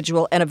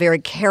individual and a very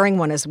caring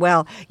one as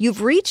well.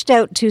 You've reached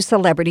out to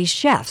celebrity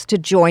chefs to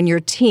join your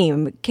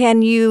team.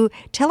 Can you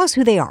tell us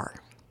who they are?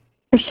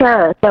 For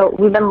sure. So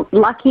we've been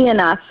lucky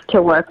enough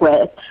to work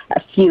with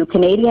a few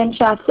Canadian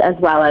chefs as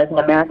well as an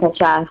American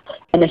chef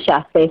and a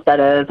chef based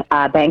out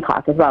of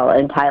Bangkok as well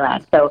in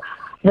Thailand. So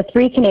the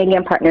 3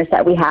 Canadian partners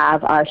that we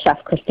have are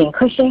Chef Christine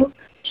Cushing,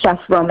 Chef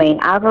Romaine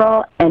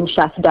Averill, and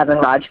Chef Devin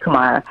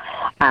Rajkumar.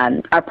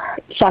 Our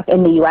chef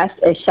in the U.S.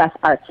 is Chef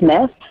Art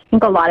Smith. I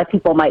think a lot of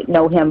people might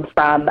know him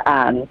from,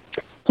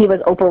 he was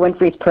Oprah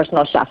Winfrey's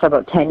personal chef for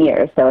about 10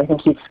 years, so I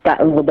think he's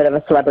got a little bit of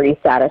a celebrity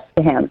status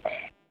to him.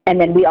 And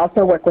then we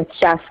also work with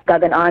Chef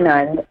Gagan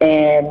Anand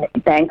in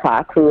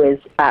Bangkok, who is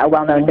a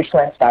well-known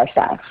Michelin star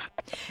chef.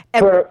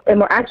 And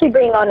we're actually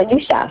bringing on a new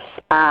chef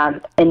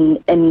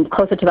in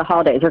closer to the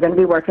holidays. We're going to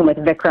be working with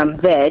Vikram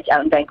Vij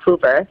out in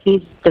Vancouver.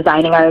 He's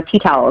designing our tea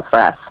towels for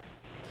us.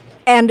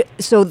 And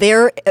so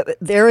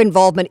their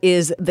involvement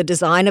is the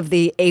design of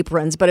the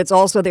aprons, but it's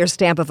also their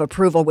stamp of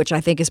approval, which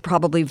I think is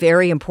probably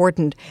very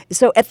important.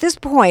 So at this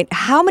point,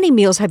 how many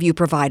meals have you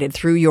provided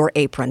through your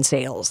apron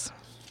sales?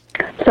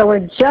 So we're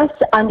just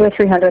under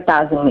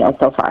 300,000 meals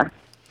so far.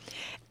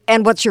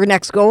 And what's your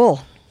next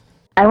goal?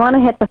 I want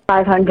to hit the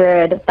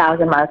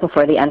 500,000 mark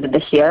before the end of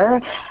this year,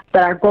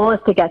 but our goal is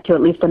to get to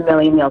at least 1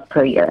 million meals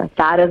per year.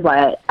 That is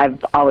what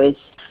I've always,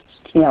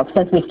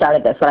 since we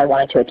started this, what I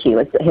wanted to achieve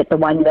is to hit the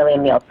 1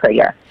 million meals per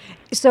year.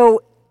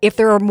 So if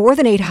there are more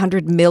than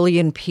 800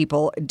 million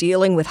people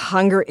dealing with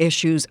hunger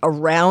issues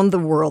around the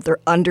world, they're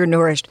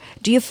undernourished,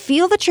 do you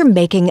feel that you're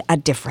making a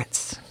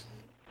difference?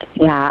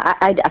 Yeah,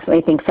 I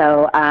definitely think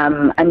so.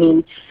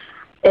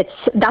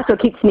 That's what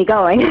keeps me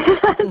going.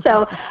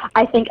 So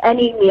I think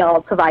any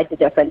meal provides a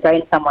difference,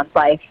 right, in someone's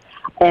life.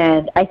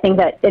 And I think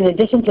that in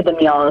addition to the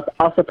meals,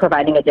 also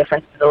providing a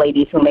difference to the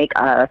ladies who make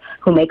our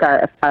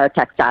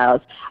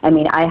textiles.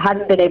 I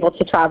haven't been able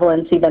to travel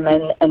and see them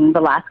in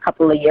the last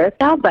couple of years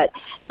now, but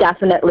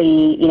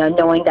definitely,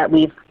 knowing that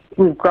we've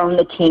grown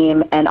the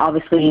team and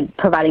obviously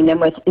providing them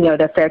with,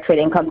 their fair trade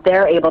income,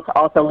 they're able to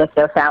also lift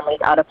their families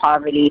out of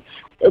poverty.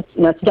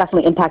 It's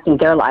definitely impacting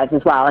their lives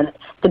as well. And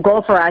the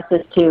goal for us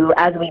is to,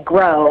 as we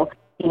grow,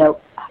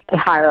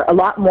 hire a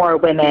lot more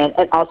women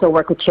and also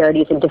work with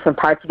charities in different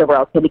parts of the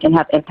world so we can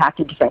have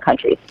impact in different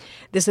countries.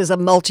 This is a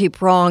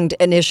multi-pronged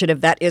initiative,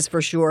 that is for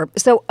sure.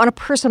 So on a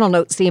personal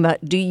note, Seema,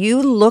 do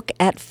you look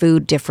at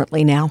food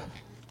differently now?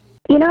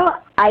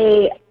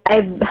 My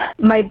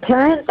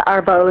parents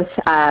are both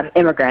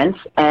immigrants,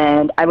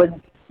 and I was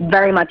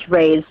very much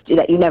raised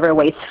that you never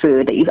waste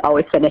food, that you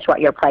always finish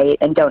what your plate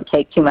and don't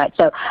take too much.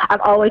 So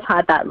I've always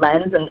had that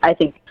lens, and I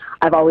think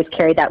I've always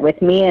carried that with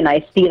me, and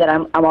I see that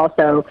I'm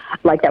also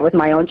like that with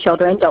my own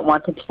children, don't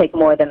want them to take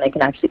more than they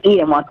can actually eat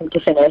and want them to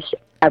finish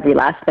every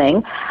last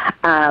thing.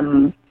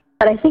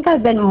 But I think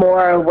I've been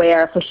more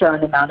aware for sure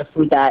on the amount of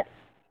food that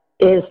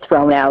is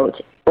thrown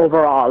out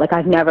overall. Like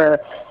I've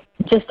never...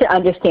 Just to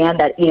understand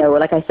that,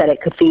 like I said,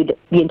 it could feed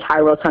the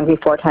entire world hungry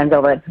 4 times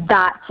over,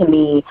 that to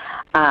me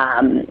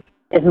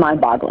is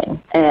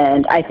mind-boggling.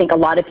 And I think a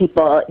lot of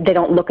people, they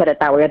don't look at it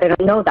that way, or they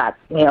don't know that,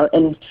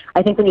 and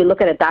I think when you look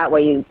at it that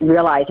way, you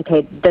realize,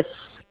 okay, this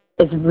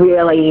is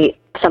really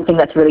something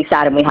that's really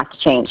sad and we have to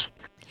change.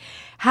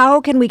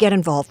 How can we get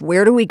involved?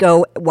 Where do we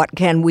go? What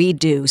can we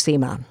do,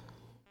 Seema?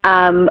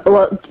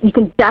 Well, you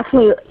can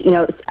definitely,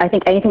 I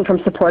think anything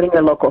from supporting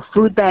your local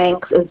food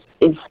banks is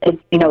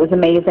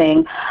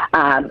amazing.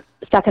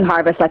 Second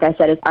Harvest, like I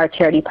said, is our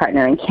charity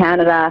partner in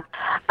Canada.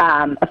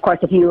 Of course,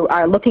 if you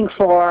are looking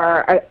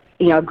for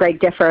a great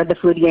gift for the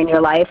foodie in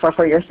your life or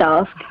for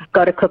yourself,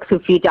 go to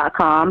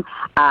cookswhofeed.com.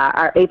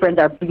 Our aprons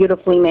are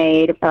beautifully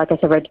made. Like I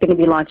said, we're going to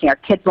be launching our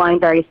kids line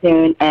very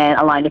soon and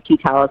a line of tea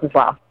towels as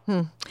well.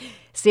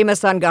 Seema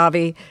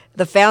Sanghavi,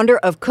 the founder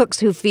of Cooks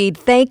Who Feed,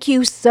 thank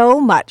you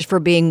so much for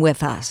being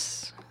with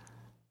us.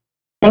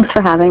 Thanks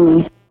for having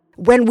me.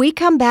 When we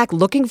come back,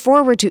 looking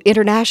forward to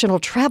international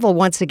travel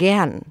once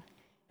again.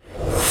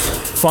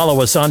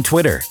 Follow us on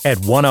Twitter at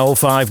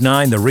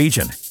 1059 The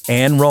Region.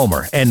 Ann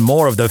Rohmer and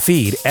more of The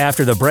Feed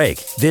after the break.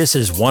 This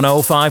is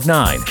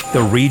 1059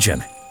 The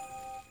Region.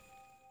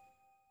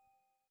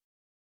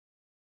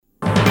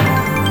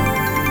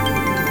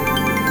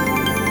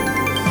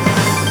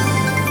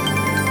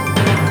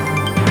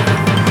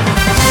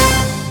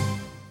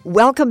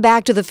 Welcome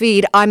back to the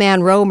feed. I'm Ann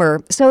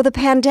Rohmer. So the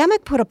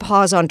pandemic put a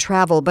pause on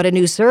travel, but a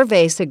new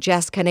survey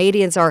suggests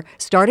Canadians are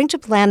starting to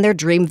plan their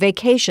dream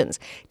vacations.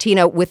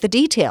 Tina with the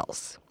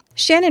details.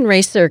 Shannon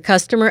Racer,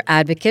 customer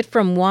advocate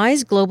from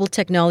Wise Global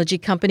Technology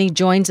Company,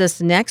 joins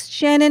us next.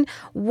 Shannon,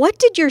 what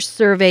did your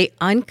survey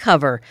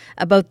uncover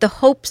about the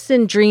hopes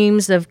and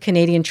dreams of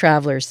Canadian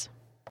travelers?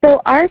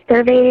 So our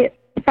survey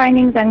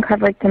findings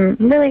uncovered some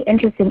really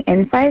interesting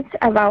insights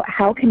about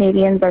how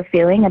Canadians are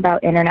feeling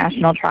about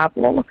international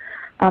travel.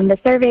 The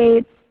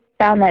survey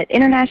found that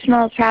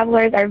international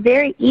travelers are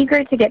very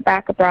eager to get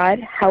back abroad,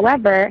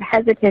 however,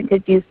 hesitant to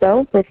do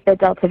so with the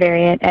Delta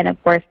variant and,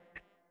 of course,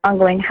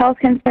 ongoing health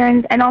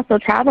concerns and also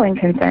traveling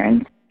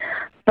concerns.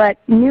 But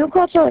new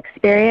cultural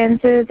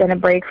experiences and a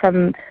break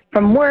from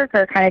work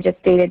or kind of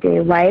just day-to-day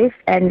life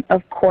and,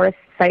 of course,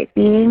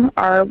 sightseeing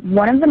are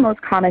one of the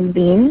most common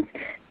themes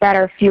that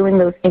are fueling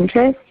those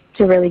interests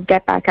to really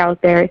get back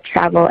out there,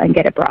 travel, and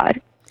get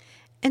abroad.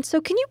 And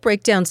so can you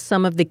break down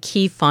some of the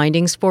key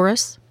findings for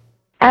us?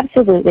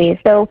 Absolutely.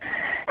 So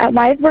at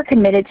Wise, we're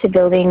committed to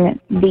building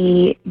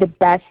the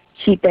best,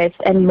 cheapest,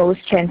 and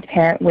most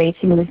transparent way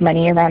to move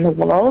money around the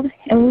world.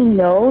 And we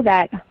know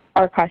that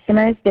our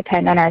customers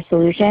depend on our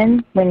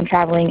solution when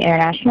traveling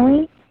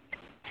internationally.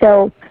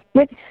 So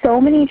with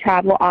so many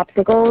travel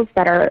obstacles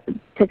that are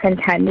to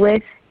contend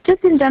with,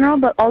 just in general,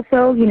 but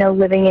also,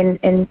 living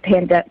in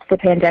the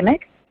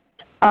pandemic,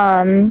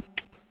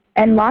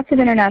 and lots of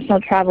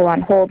international travel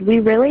on hold, we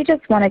really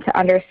just wanted to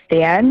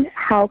understand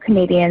how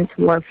Canadians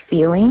were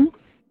feeling.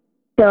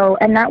 So,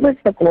 and that was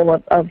the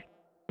goal of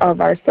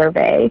our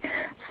survey.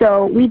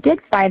 So we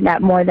did find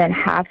that more than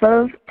half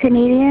of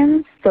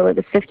Canadians, so it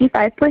was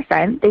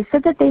 55%, they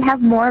said that they have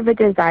more of a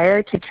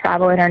desire to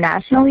travel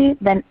internationally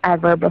than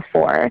ever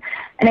before.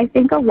 And I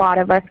think a lot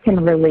of us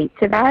can relate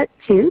to that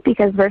too,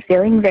 because we're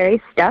feeling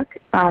very stuck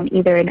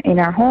either in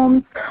our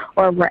homes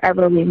or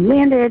wherever we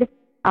landed.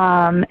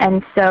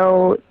 And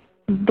so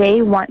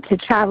they want to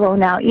travel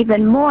now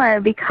even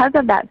more because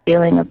of that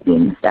feeling of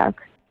being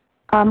stuck.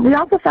 We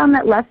also found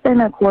that less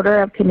than a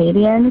quarter of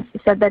Canadians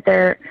said that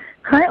they're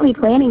currently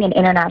planning an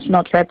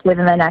international trip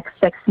within the next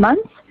 6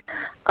 months.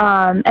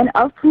 And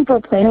of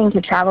people planning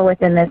to travel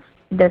within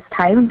this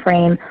time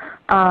frame,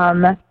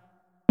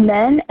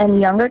 men and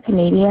younger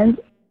Canadians,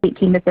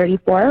 18 to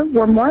 34,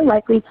 were more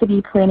likely to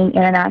be planning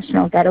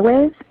international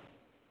getaways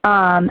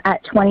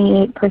at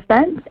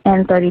 28%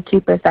 and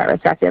 32%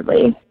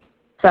 respectively.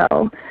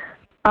 So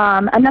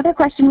another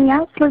question we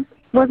asked was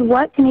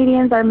what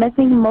Canadians are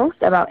missing most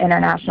about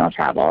international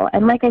travel.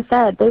 And like I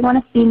said, they want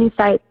to see new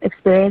sights,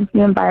 experience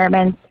new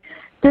environments,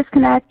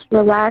 disconnect,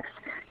 relax.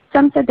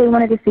 Some said they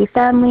wanted to see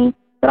family,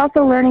 but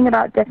also learning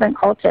about different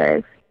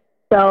cultures.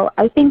 So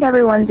I think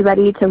everyone's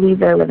ready to leave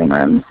their living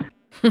rooms.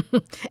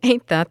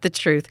 Ain't that the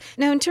truth?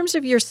 Now, in terms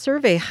of your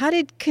survey, how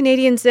did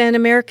Canadians and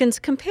Americans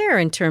compare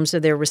in terms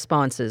of their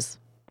responses?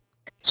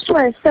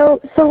 Sure.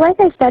 So like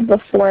I said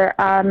before,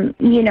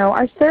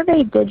 our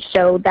survey did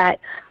show that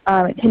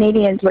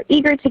Canadians were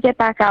eager to get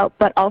back out,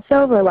 but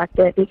also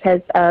reluctant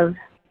because of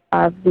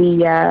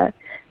the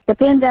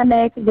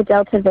pandemic, the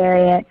Delta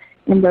variant,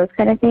 and those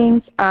kind of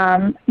things.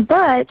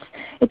 But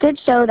it did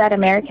show that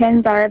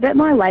Americans are a bit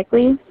more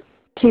likely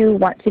to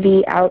want to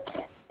be out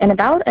and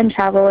about and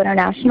travel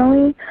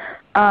internationally.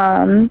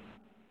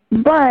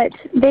 But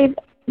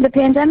the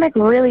pandemic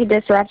really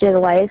disrupted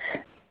life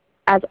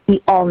as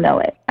we all know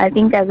it. I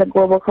think as a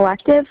global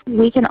collective,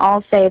 we can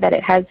all say that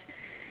it has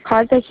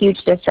caused a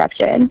huge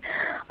disruption.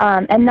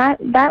 And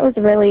that was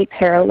really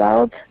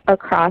paralleled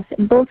across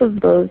both of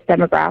those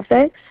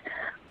demographics.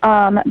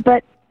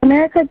 But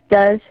America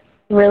does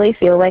really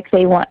feel like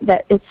they want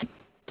that it's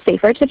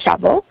safer to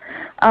travel.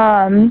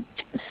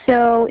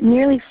 So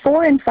nearly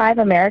 4 in 5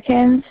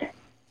 Americans,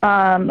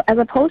 as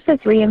opposed to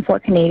 3 in 4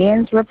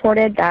 Canadians,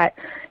 reported that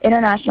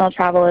international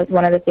travel is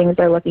one of the things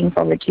they're looking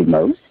forward to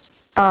most.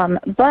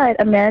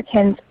 But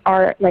Americans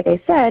are, like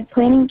I said,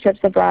 planning trips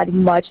abroad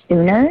much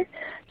sooner.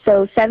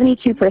 So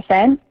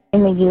 72%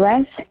 in the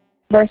U.S.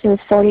 versus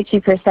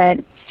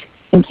 42%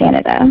 in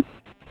Canada.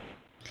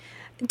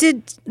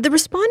 Did the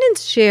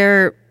respondents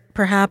share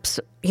perhaps,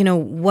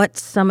 what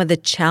some of the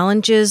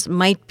challenges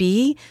might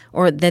be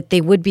or that they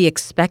would be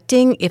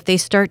expecting if they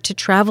start to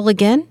travel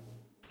again?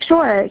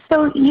 Sure.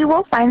 So you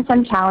will find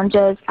some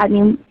challenges.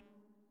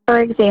 For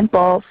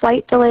example,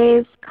 flight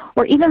delays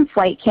or even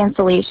flight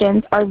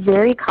cancellations are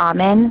very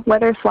common,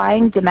 whether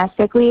flying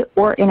domestically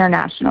or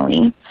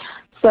internationally.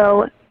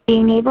 So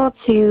being able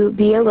to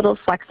be a little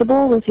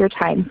flexible with your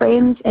time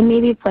frames and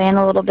maybe plan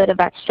a little bit of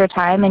extra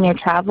time in your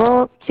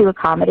travel to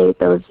accommodate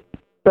those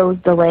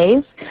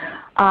delays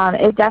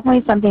is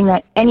definitely something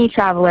that any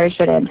traveler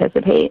should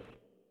anticipate.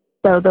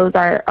 So those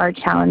are our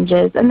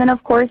challenges. And then,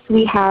 of course,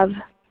 we also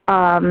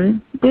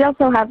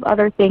have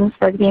other things,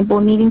 for example,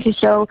 needing to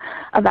show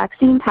a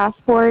vaccine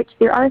passport.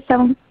 There are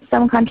some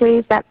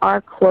countries that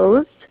are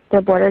closed.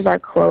 Their borders are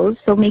closed.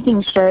 So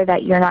making sure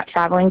that you're not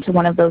traveling to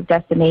one of those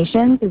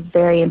destinations is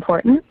very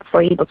important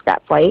before you book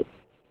that flight.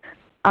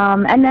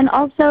 And then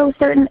also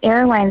certain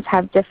airlines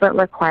have different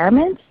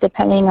requirements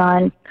depending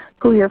on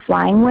who you're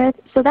flying with.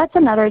 So that's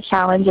another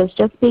challenge, is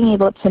just being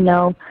able to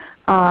know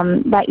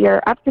that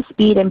you're up to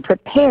speed and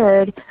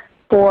prepared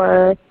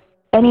for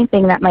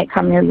anything that might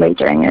come your way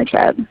during your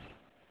trip.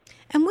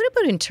 And what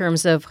about in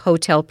terms of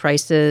hotel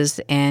prices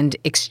and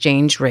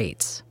exchange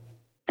rates?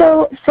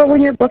 So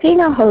when you're booking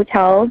a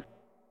hotel,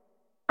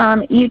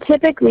 you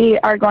typically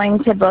are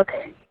going to book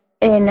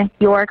in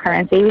your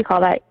currency. We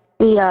call that,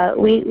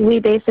 we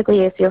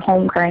basically, it's your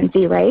home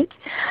currency, right?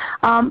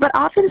 But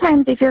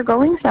oftentimes if you're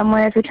going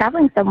somewhere, if you're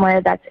traveling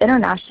somewhere that's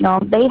international,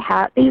 they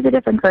use a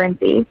different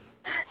currency.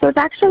 So it's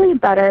actually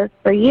better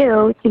for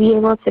you to be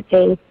able to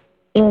pay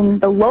in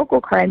the local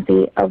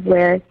currency of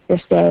where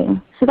you're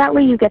staying. So that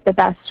way you get the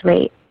best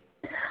rate.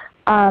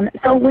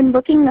 So when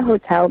booking the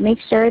hotel, make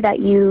sure that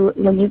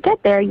when you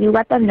get there, you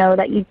let them know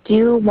that you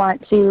do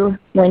want to,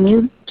 when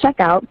you check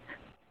out,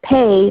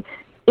 pay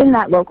in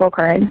that local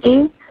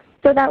currency.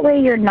 So that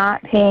way you're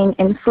not paying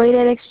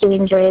inflated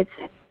exchange rates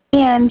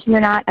and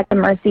you're not at the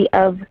mercy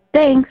of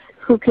banks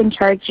who can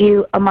charge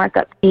you a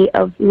markup fee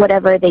of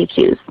whatever they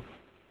choose.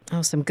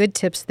 Oh, some good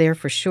tips there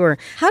for sure.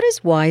 How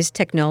does WISE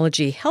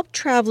technology help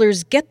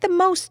travelers get the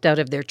most out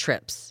of their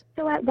trips?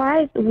 So at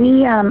WISE,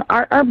 we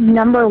our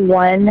number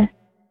one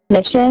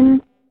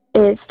mission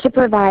is to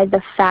provide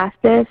the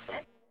fastest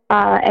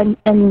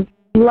and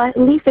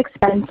least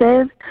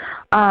expensive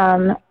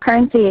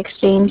currency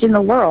exchange in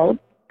the world.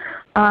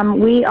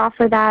 We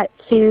offer that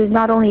to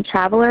not only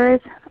travelers,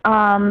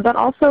 but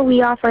also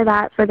we offer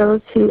that for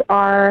those who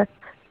are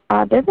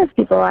business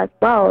people as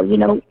well. You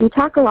know, we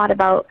talk a lot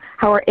about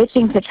how we're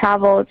itching to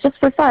travel just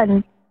for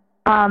fun,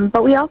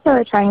 but we also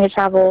are trying to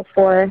travel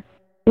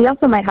we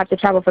also might have to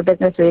travel for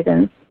business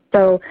reasons.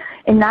 So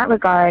in that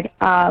regard,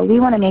 we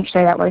want to make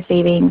sure that we're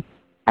saving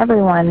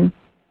everyone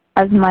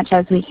as much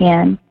as we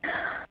can.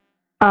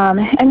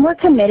 And we're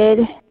committed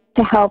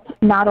to help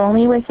not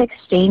only with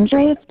exchange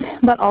rates,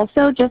 but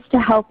also just to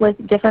help with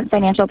different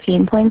financial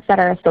pain points that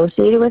are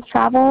associated with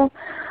travel.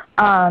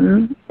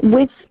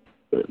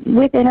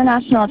 With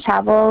international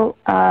travel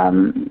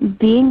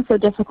being so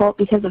difficult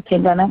because of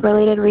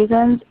pandemic-related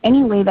reasons,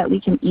 any way that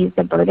we can ease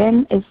the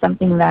burden is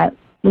something that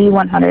we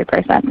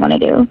 100% want to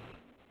do.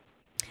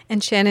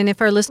 And Shannon,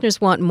 if our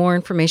listeners want more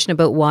information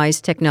about WISE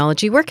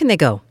technology, where can they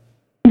go?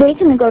 They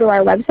can go to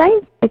our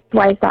website. It's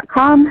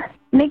wise.com.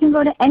 They can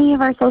go to any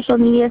of our social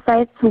media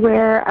sites.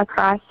 We're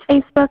across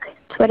Facebook,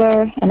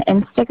 Twitter, and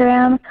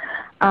Instagram.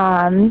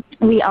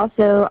 We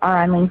also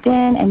are on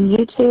LinkedIn and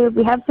YouTube.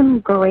 We have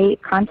some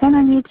great content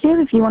on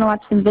YouTube. If you want to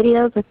watch some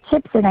videos with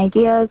tips and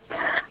ideas,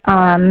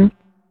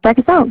 check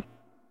us out.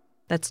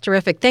 That's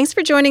terrific. Thanks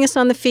for joining us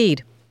on The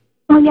Feed.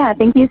 Oh, yeah.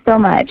 Thank you so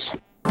much.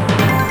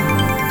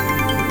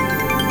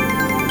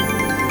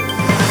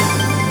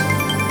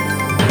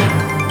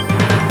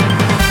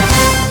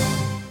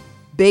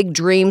 Big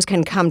dreams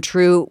can come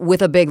true with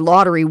a big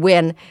lottery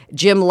win.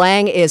 Jim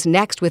Lang is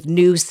next with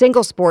new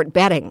single sport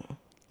betting.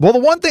 Well, the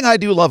one thing I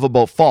do love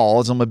about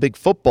fall is I'm a big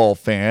football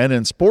fan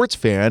and sports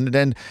fan,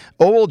 and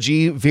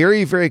OLG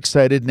very, very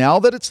excited now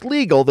that it's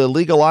legal, the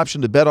legal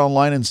option to bet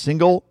online in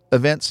single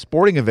event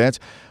sporting events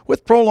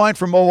with Proline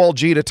from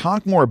OLG. To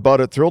talk more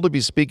about it, thrilled to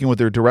be speaking with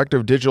their Director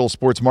of Digital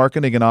Sports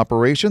Marketing and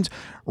Operations,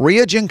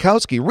 Ria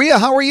Jankowski. Ria,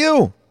 how are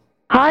you?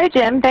 Hi,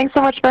 Jim. Thanks so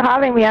much for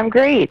having me. I'm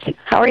great.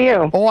 How are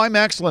you? Oh, I'm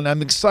excellent.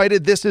 I'm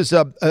excited. This is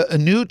a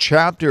new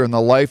chapter in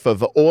the life of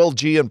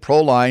OLG and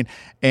Proline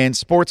and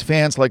sports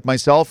fans like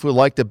myself who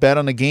like to bet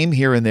on a game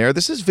here and there.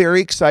 This is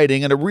very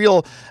exciting and a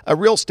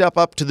real step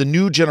up to the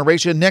new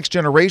generation, next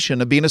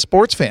generation of being a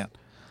sports fan.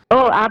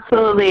 Oh,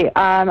 absolutely.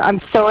 I'm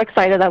so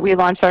excited that we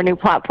launched our new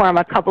platform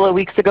a couple of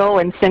weeks ago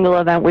and single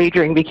event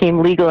wagering became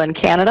legal in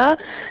Canada.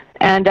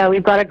 And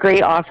we've got a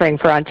great offering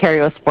for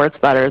Ontario sports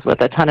bettors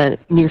with a ton of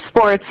new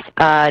sports,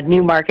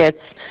 new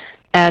markets,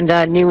 and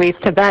new ways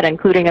to bet,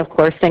 including, of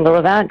course, single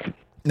event.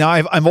 Now,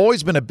 I've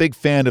always been a big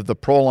fan of the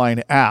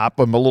Proline app.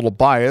 I'm a little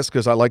biased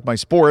because I like my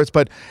sports,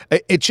 but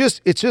it's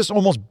just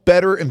almost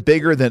better and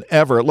bigger than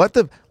ever. Let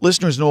the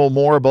listeners know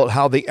more about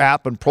how the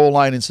app and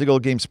Proline and single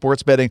game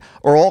sports betting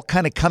are all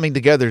kind of coming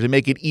together to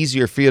make it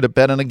easier for you to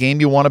bet on a game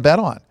you want to bet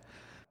on.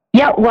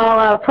 Yeah,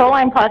 well,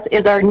 Proline Plus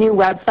is our new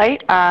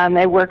website.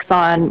 It works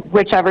on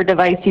whichever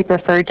device you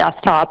prefer,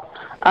 desktop,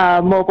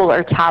 mobile,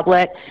 or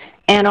tablet.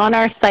 And on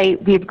our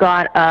site, we've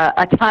got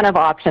a ton of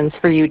options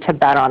for you to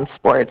bet on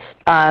sports.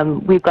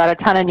 We've got a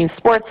ton of new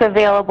sports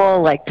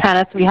available, like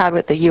tennis we had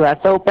with the U.S.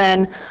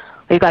 Open.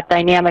 We've got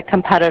dynamic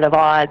competitive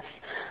odds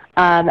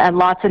and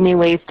lots of new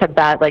ways to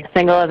bet, like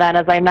single event,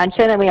 as I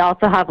mentioned. And we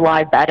also have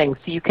live betting,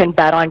 so you can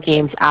bet on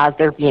games as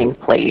they're being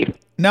played.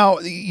 Now,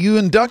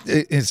 you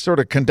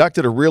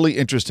conducted a really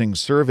interesting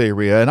survey,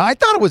 Ria, and I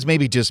thought it was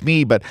maybe just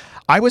me, but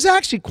I was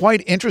actually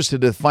quite interested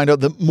to find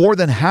out that more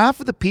than half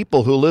of the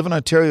people who live in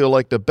Ontario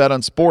like to bet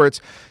on sports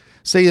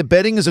say that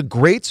betting is a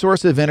great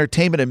source of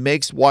entertainment and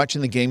makes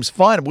watching the games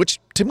fun, which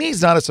to me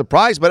is not a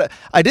surprise, but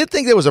I did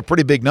think that was a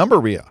pretty big number,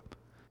 Ria.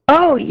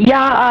 Oh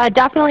yeah,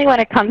 definitely. When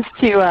it comes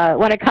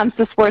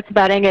to sports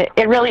betting,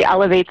 it really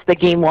elevates the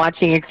game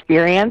watching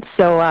experience.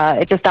 So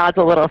it just adds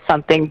a little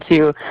something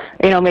to,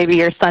 maybe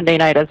your Sunday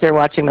night as you're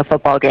watching the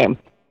football game.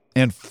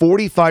 And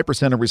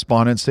 45% of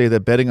respondents say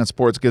that betting on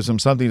sports gives them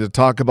something to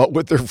talk about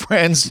with their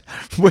friends,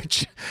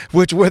 which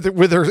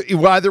whether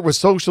either with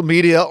social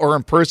media or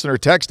in person or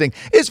texting,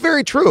 is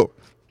very true.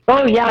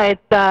 Oh yeah,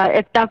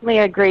 it's definitely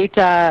a great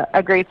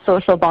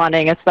social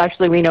bonding.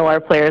 Especially, we know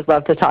our players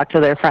love to talk to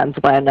their friends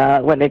when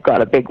they've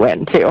got a big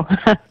win too.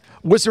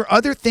 Was there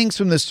other things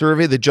from the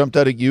survey that jumped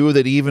out at you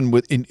that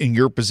even in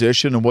your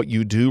position and what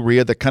you do,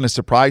 Rhea, that kind of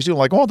surprised you?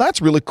 Like, oh,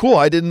 that's really cool.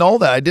 I didn't know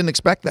that. I didn't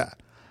expect that.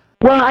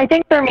 Well, I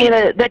think for me,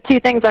 the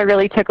two things I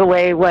really took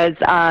away was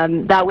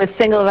that with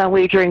single event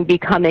wagering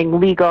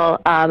becoming legal,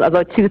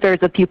 about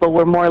 2/3 of people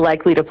were more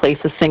likely to place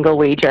a single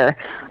wager,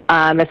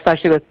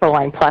 especially with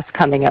Proline Plus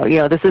coming out.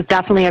 This is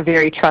definitely a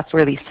very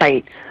trustworthy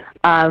site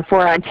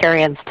for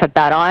Ontarians to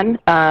bet on.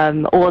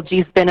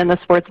 OLG's been in the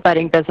sports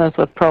betting business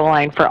with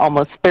Proline for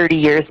almost 30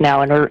 years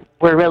now, and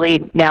we're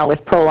really now with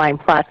Proline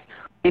Plus,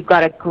 we've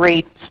got a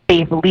great,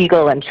 safe,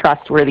 legal, and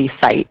trustworthy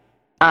site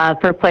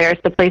for players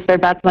to place their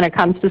bets when it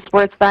comes to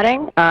sports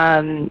betting.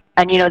 And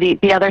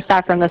the other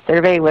stat from the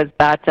survey was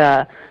that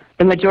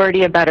the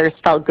majority of bettors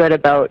felt good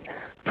about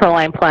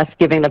Proline Plus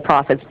giving the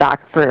profits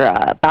back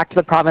to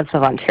the province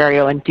of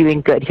Ontario and doing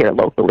good here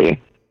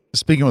locally.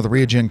 Speaking with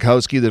Rhea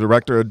Jankowski, the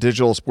Director of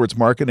Digital Sports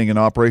Marketing and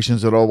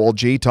Operations at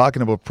OLG,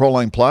 talking about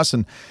Proline Plus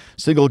and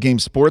single game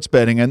sports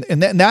betting.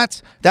 And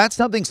that's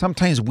something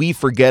sometimes we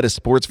forget as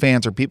sports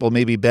fans or people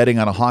maybe betting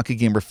on a hockey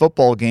game or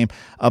football game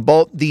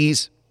about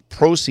these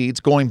proceeds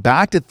going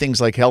back to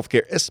things like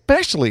healthcare,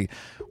 especially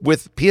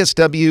with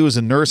PSWs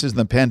and nurses in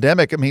the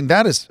pandemic. I mean,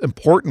 that is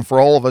important for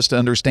all of us to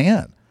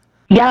understand.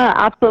 Yeah,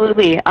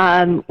 absolutely.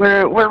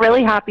 We're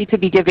really happy to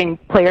be giving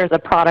players a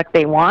product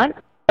they want,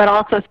 but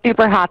also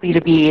super happy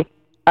to be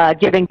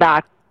giving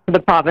back to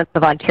the province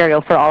of Ontario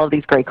for all of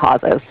these great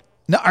causes.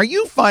 Now, are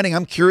you finding,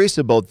 I'm curious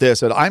about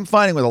this, that I'm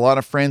finding with a lot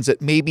of friends that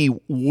maybe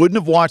wouldn't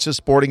have watched a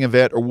sporting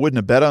event or wouldn't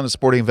have bet on a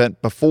sporting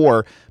event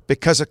before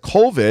because of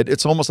COVID,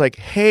 it's almost like,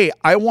 hey,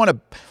 I want to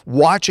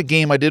watch a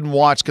game I didn't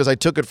watch because I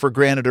took it for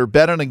granted or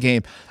bet on a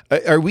game.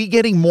 Are we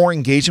getting more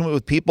engagement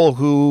with people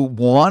who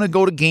want to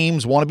go to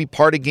games, want to be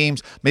part of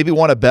games, maybe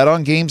want to bet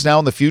on games now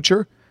in the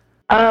future?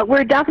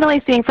 We're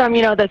definitely seeing from,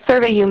 the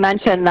survey you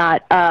mentioned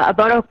that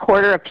about a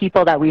quarter of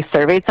people that we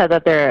surveyed said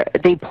that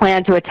they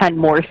plan to attend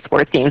more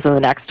sports games in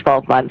the next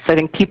 12 months. So I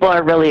think people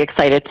are really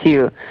excited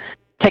to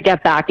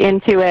get back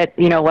into it,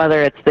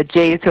 whether it's the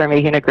Jays who are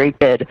making a great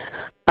bid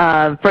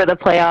for the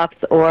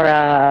playoffs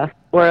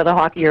or the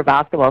hockey or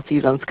basketball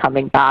seasons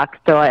coming back.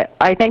 So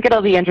I think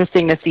it'll be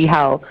interesting to see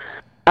how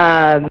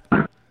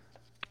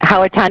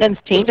attendance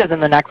changes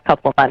in the next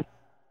couple of months.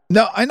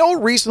 Now, I know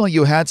recently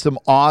you had some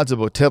odds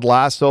about Ted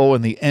Lasso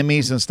and the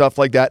Emmys and stuff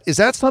like that. Is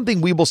that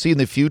something we will see in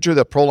the future,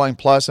 that Proline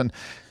Plus and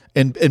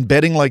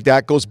betting like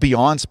that goes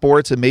beyond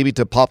sports and maybe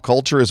to pop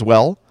culture as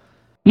well?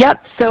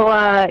 Yep. So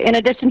in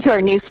addition to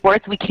our new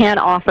sports, we can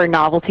offer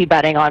novelty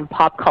betting on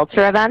pop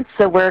culture events.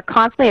 So we're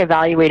constantly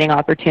evaluating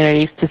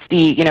opportunities to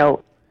see,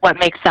 what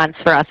makes sense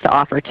for us to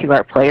offer to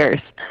our players.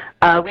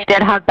 We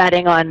did have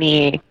betting on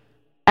the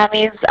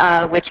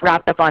Emmys, which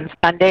wrapped up on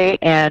Sunday,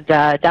 and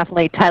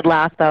definitely Ted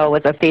Lasso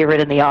was a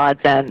favorite in the odds,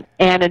 and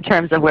in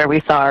terms of where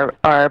we saw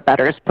our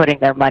bettors putting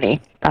their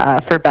money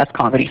for best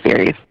comedy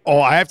series.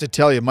 Oh, I have to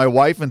tell you, my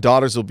wife and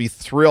daughters will be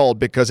thrilled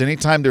because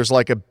anytime there's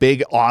like a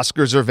big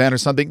Oscars event or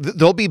something,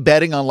 they'll be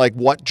betting on like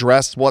what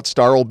dress, what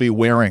star will be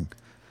wearing.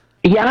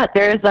 Yeah,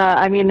 there's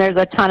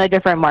a ton of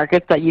different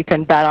markets that you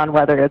can bet on,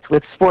 whether it's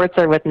with sports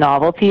or with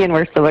novelty, and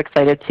we're so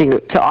excited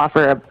to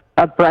offer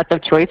a breadth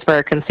of choice for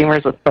our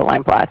consumers with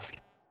Proline Plus.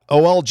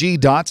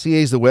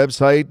 OLG.ca is the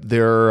website.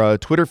 Their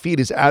Twitter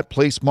feed is at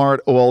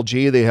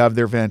PlaySmartOLG. They have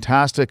their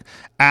fantastic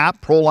app,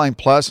 Proline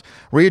Plus.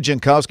 Rhea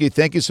Jankowski,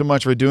 thank you so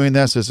much for doing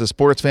this. As a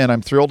sports fan,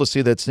 I'm thrilled to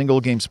see that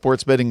single-game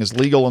sports betting is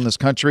legal in this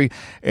country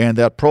and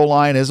that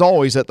Proline is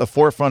always at the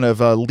forefront of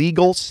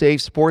legal,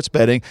 safe sports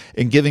betting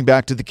and giving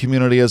back to the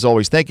community as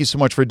always. Thank you so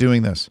much for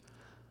doing this.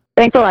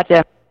 Thanks a lot,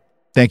 Jeff.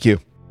 Thank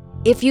you.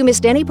 If you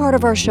missed any part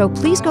of our show,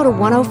 please go to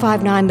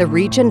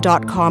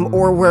 1059theregion.com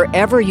or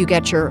wherever you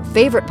get your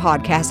favorite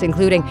podcasts,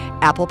 including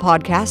Apple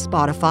Podcasts,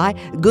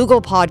 Spotify, Google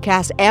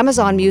Podcasts,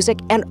 Amazon Music,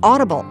 and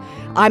Audible.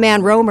 I'm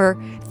Ann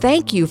Rohmer.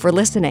 Thank you for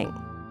listening.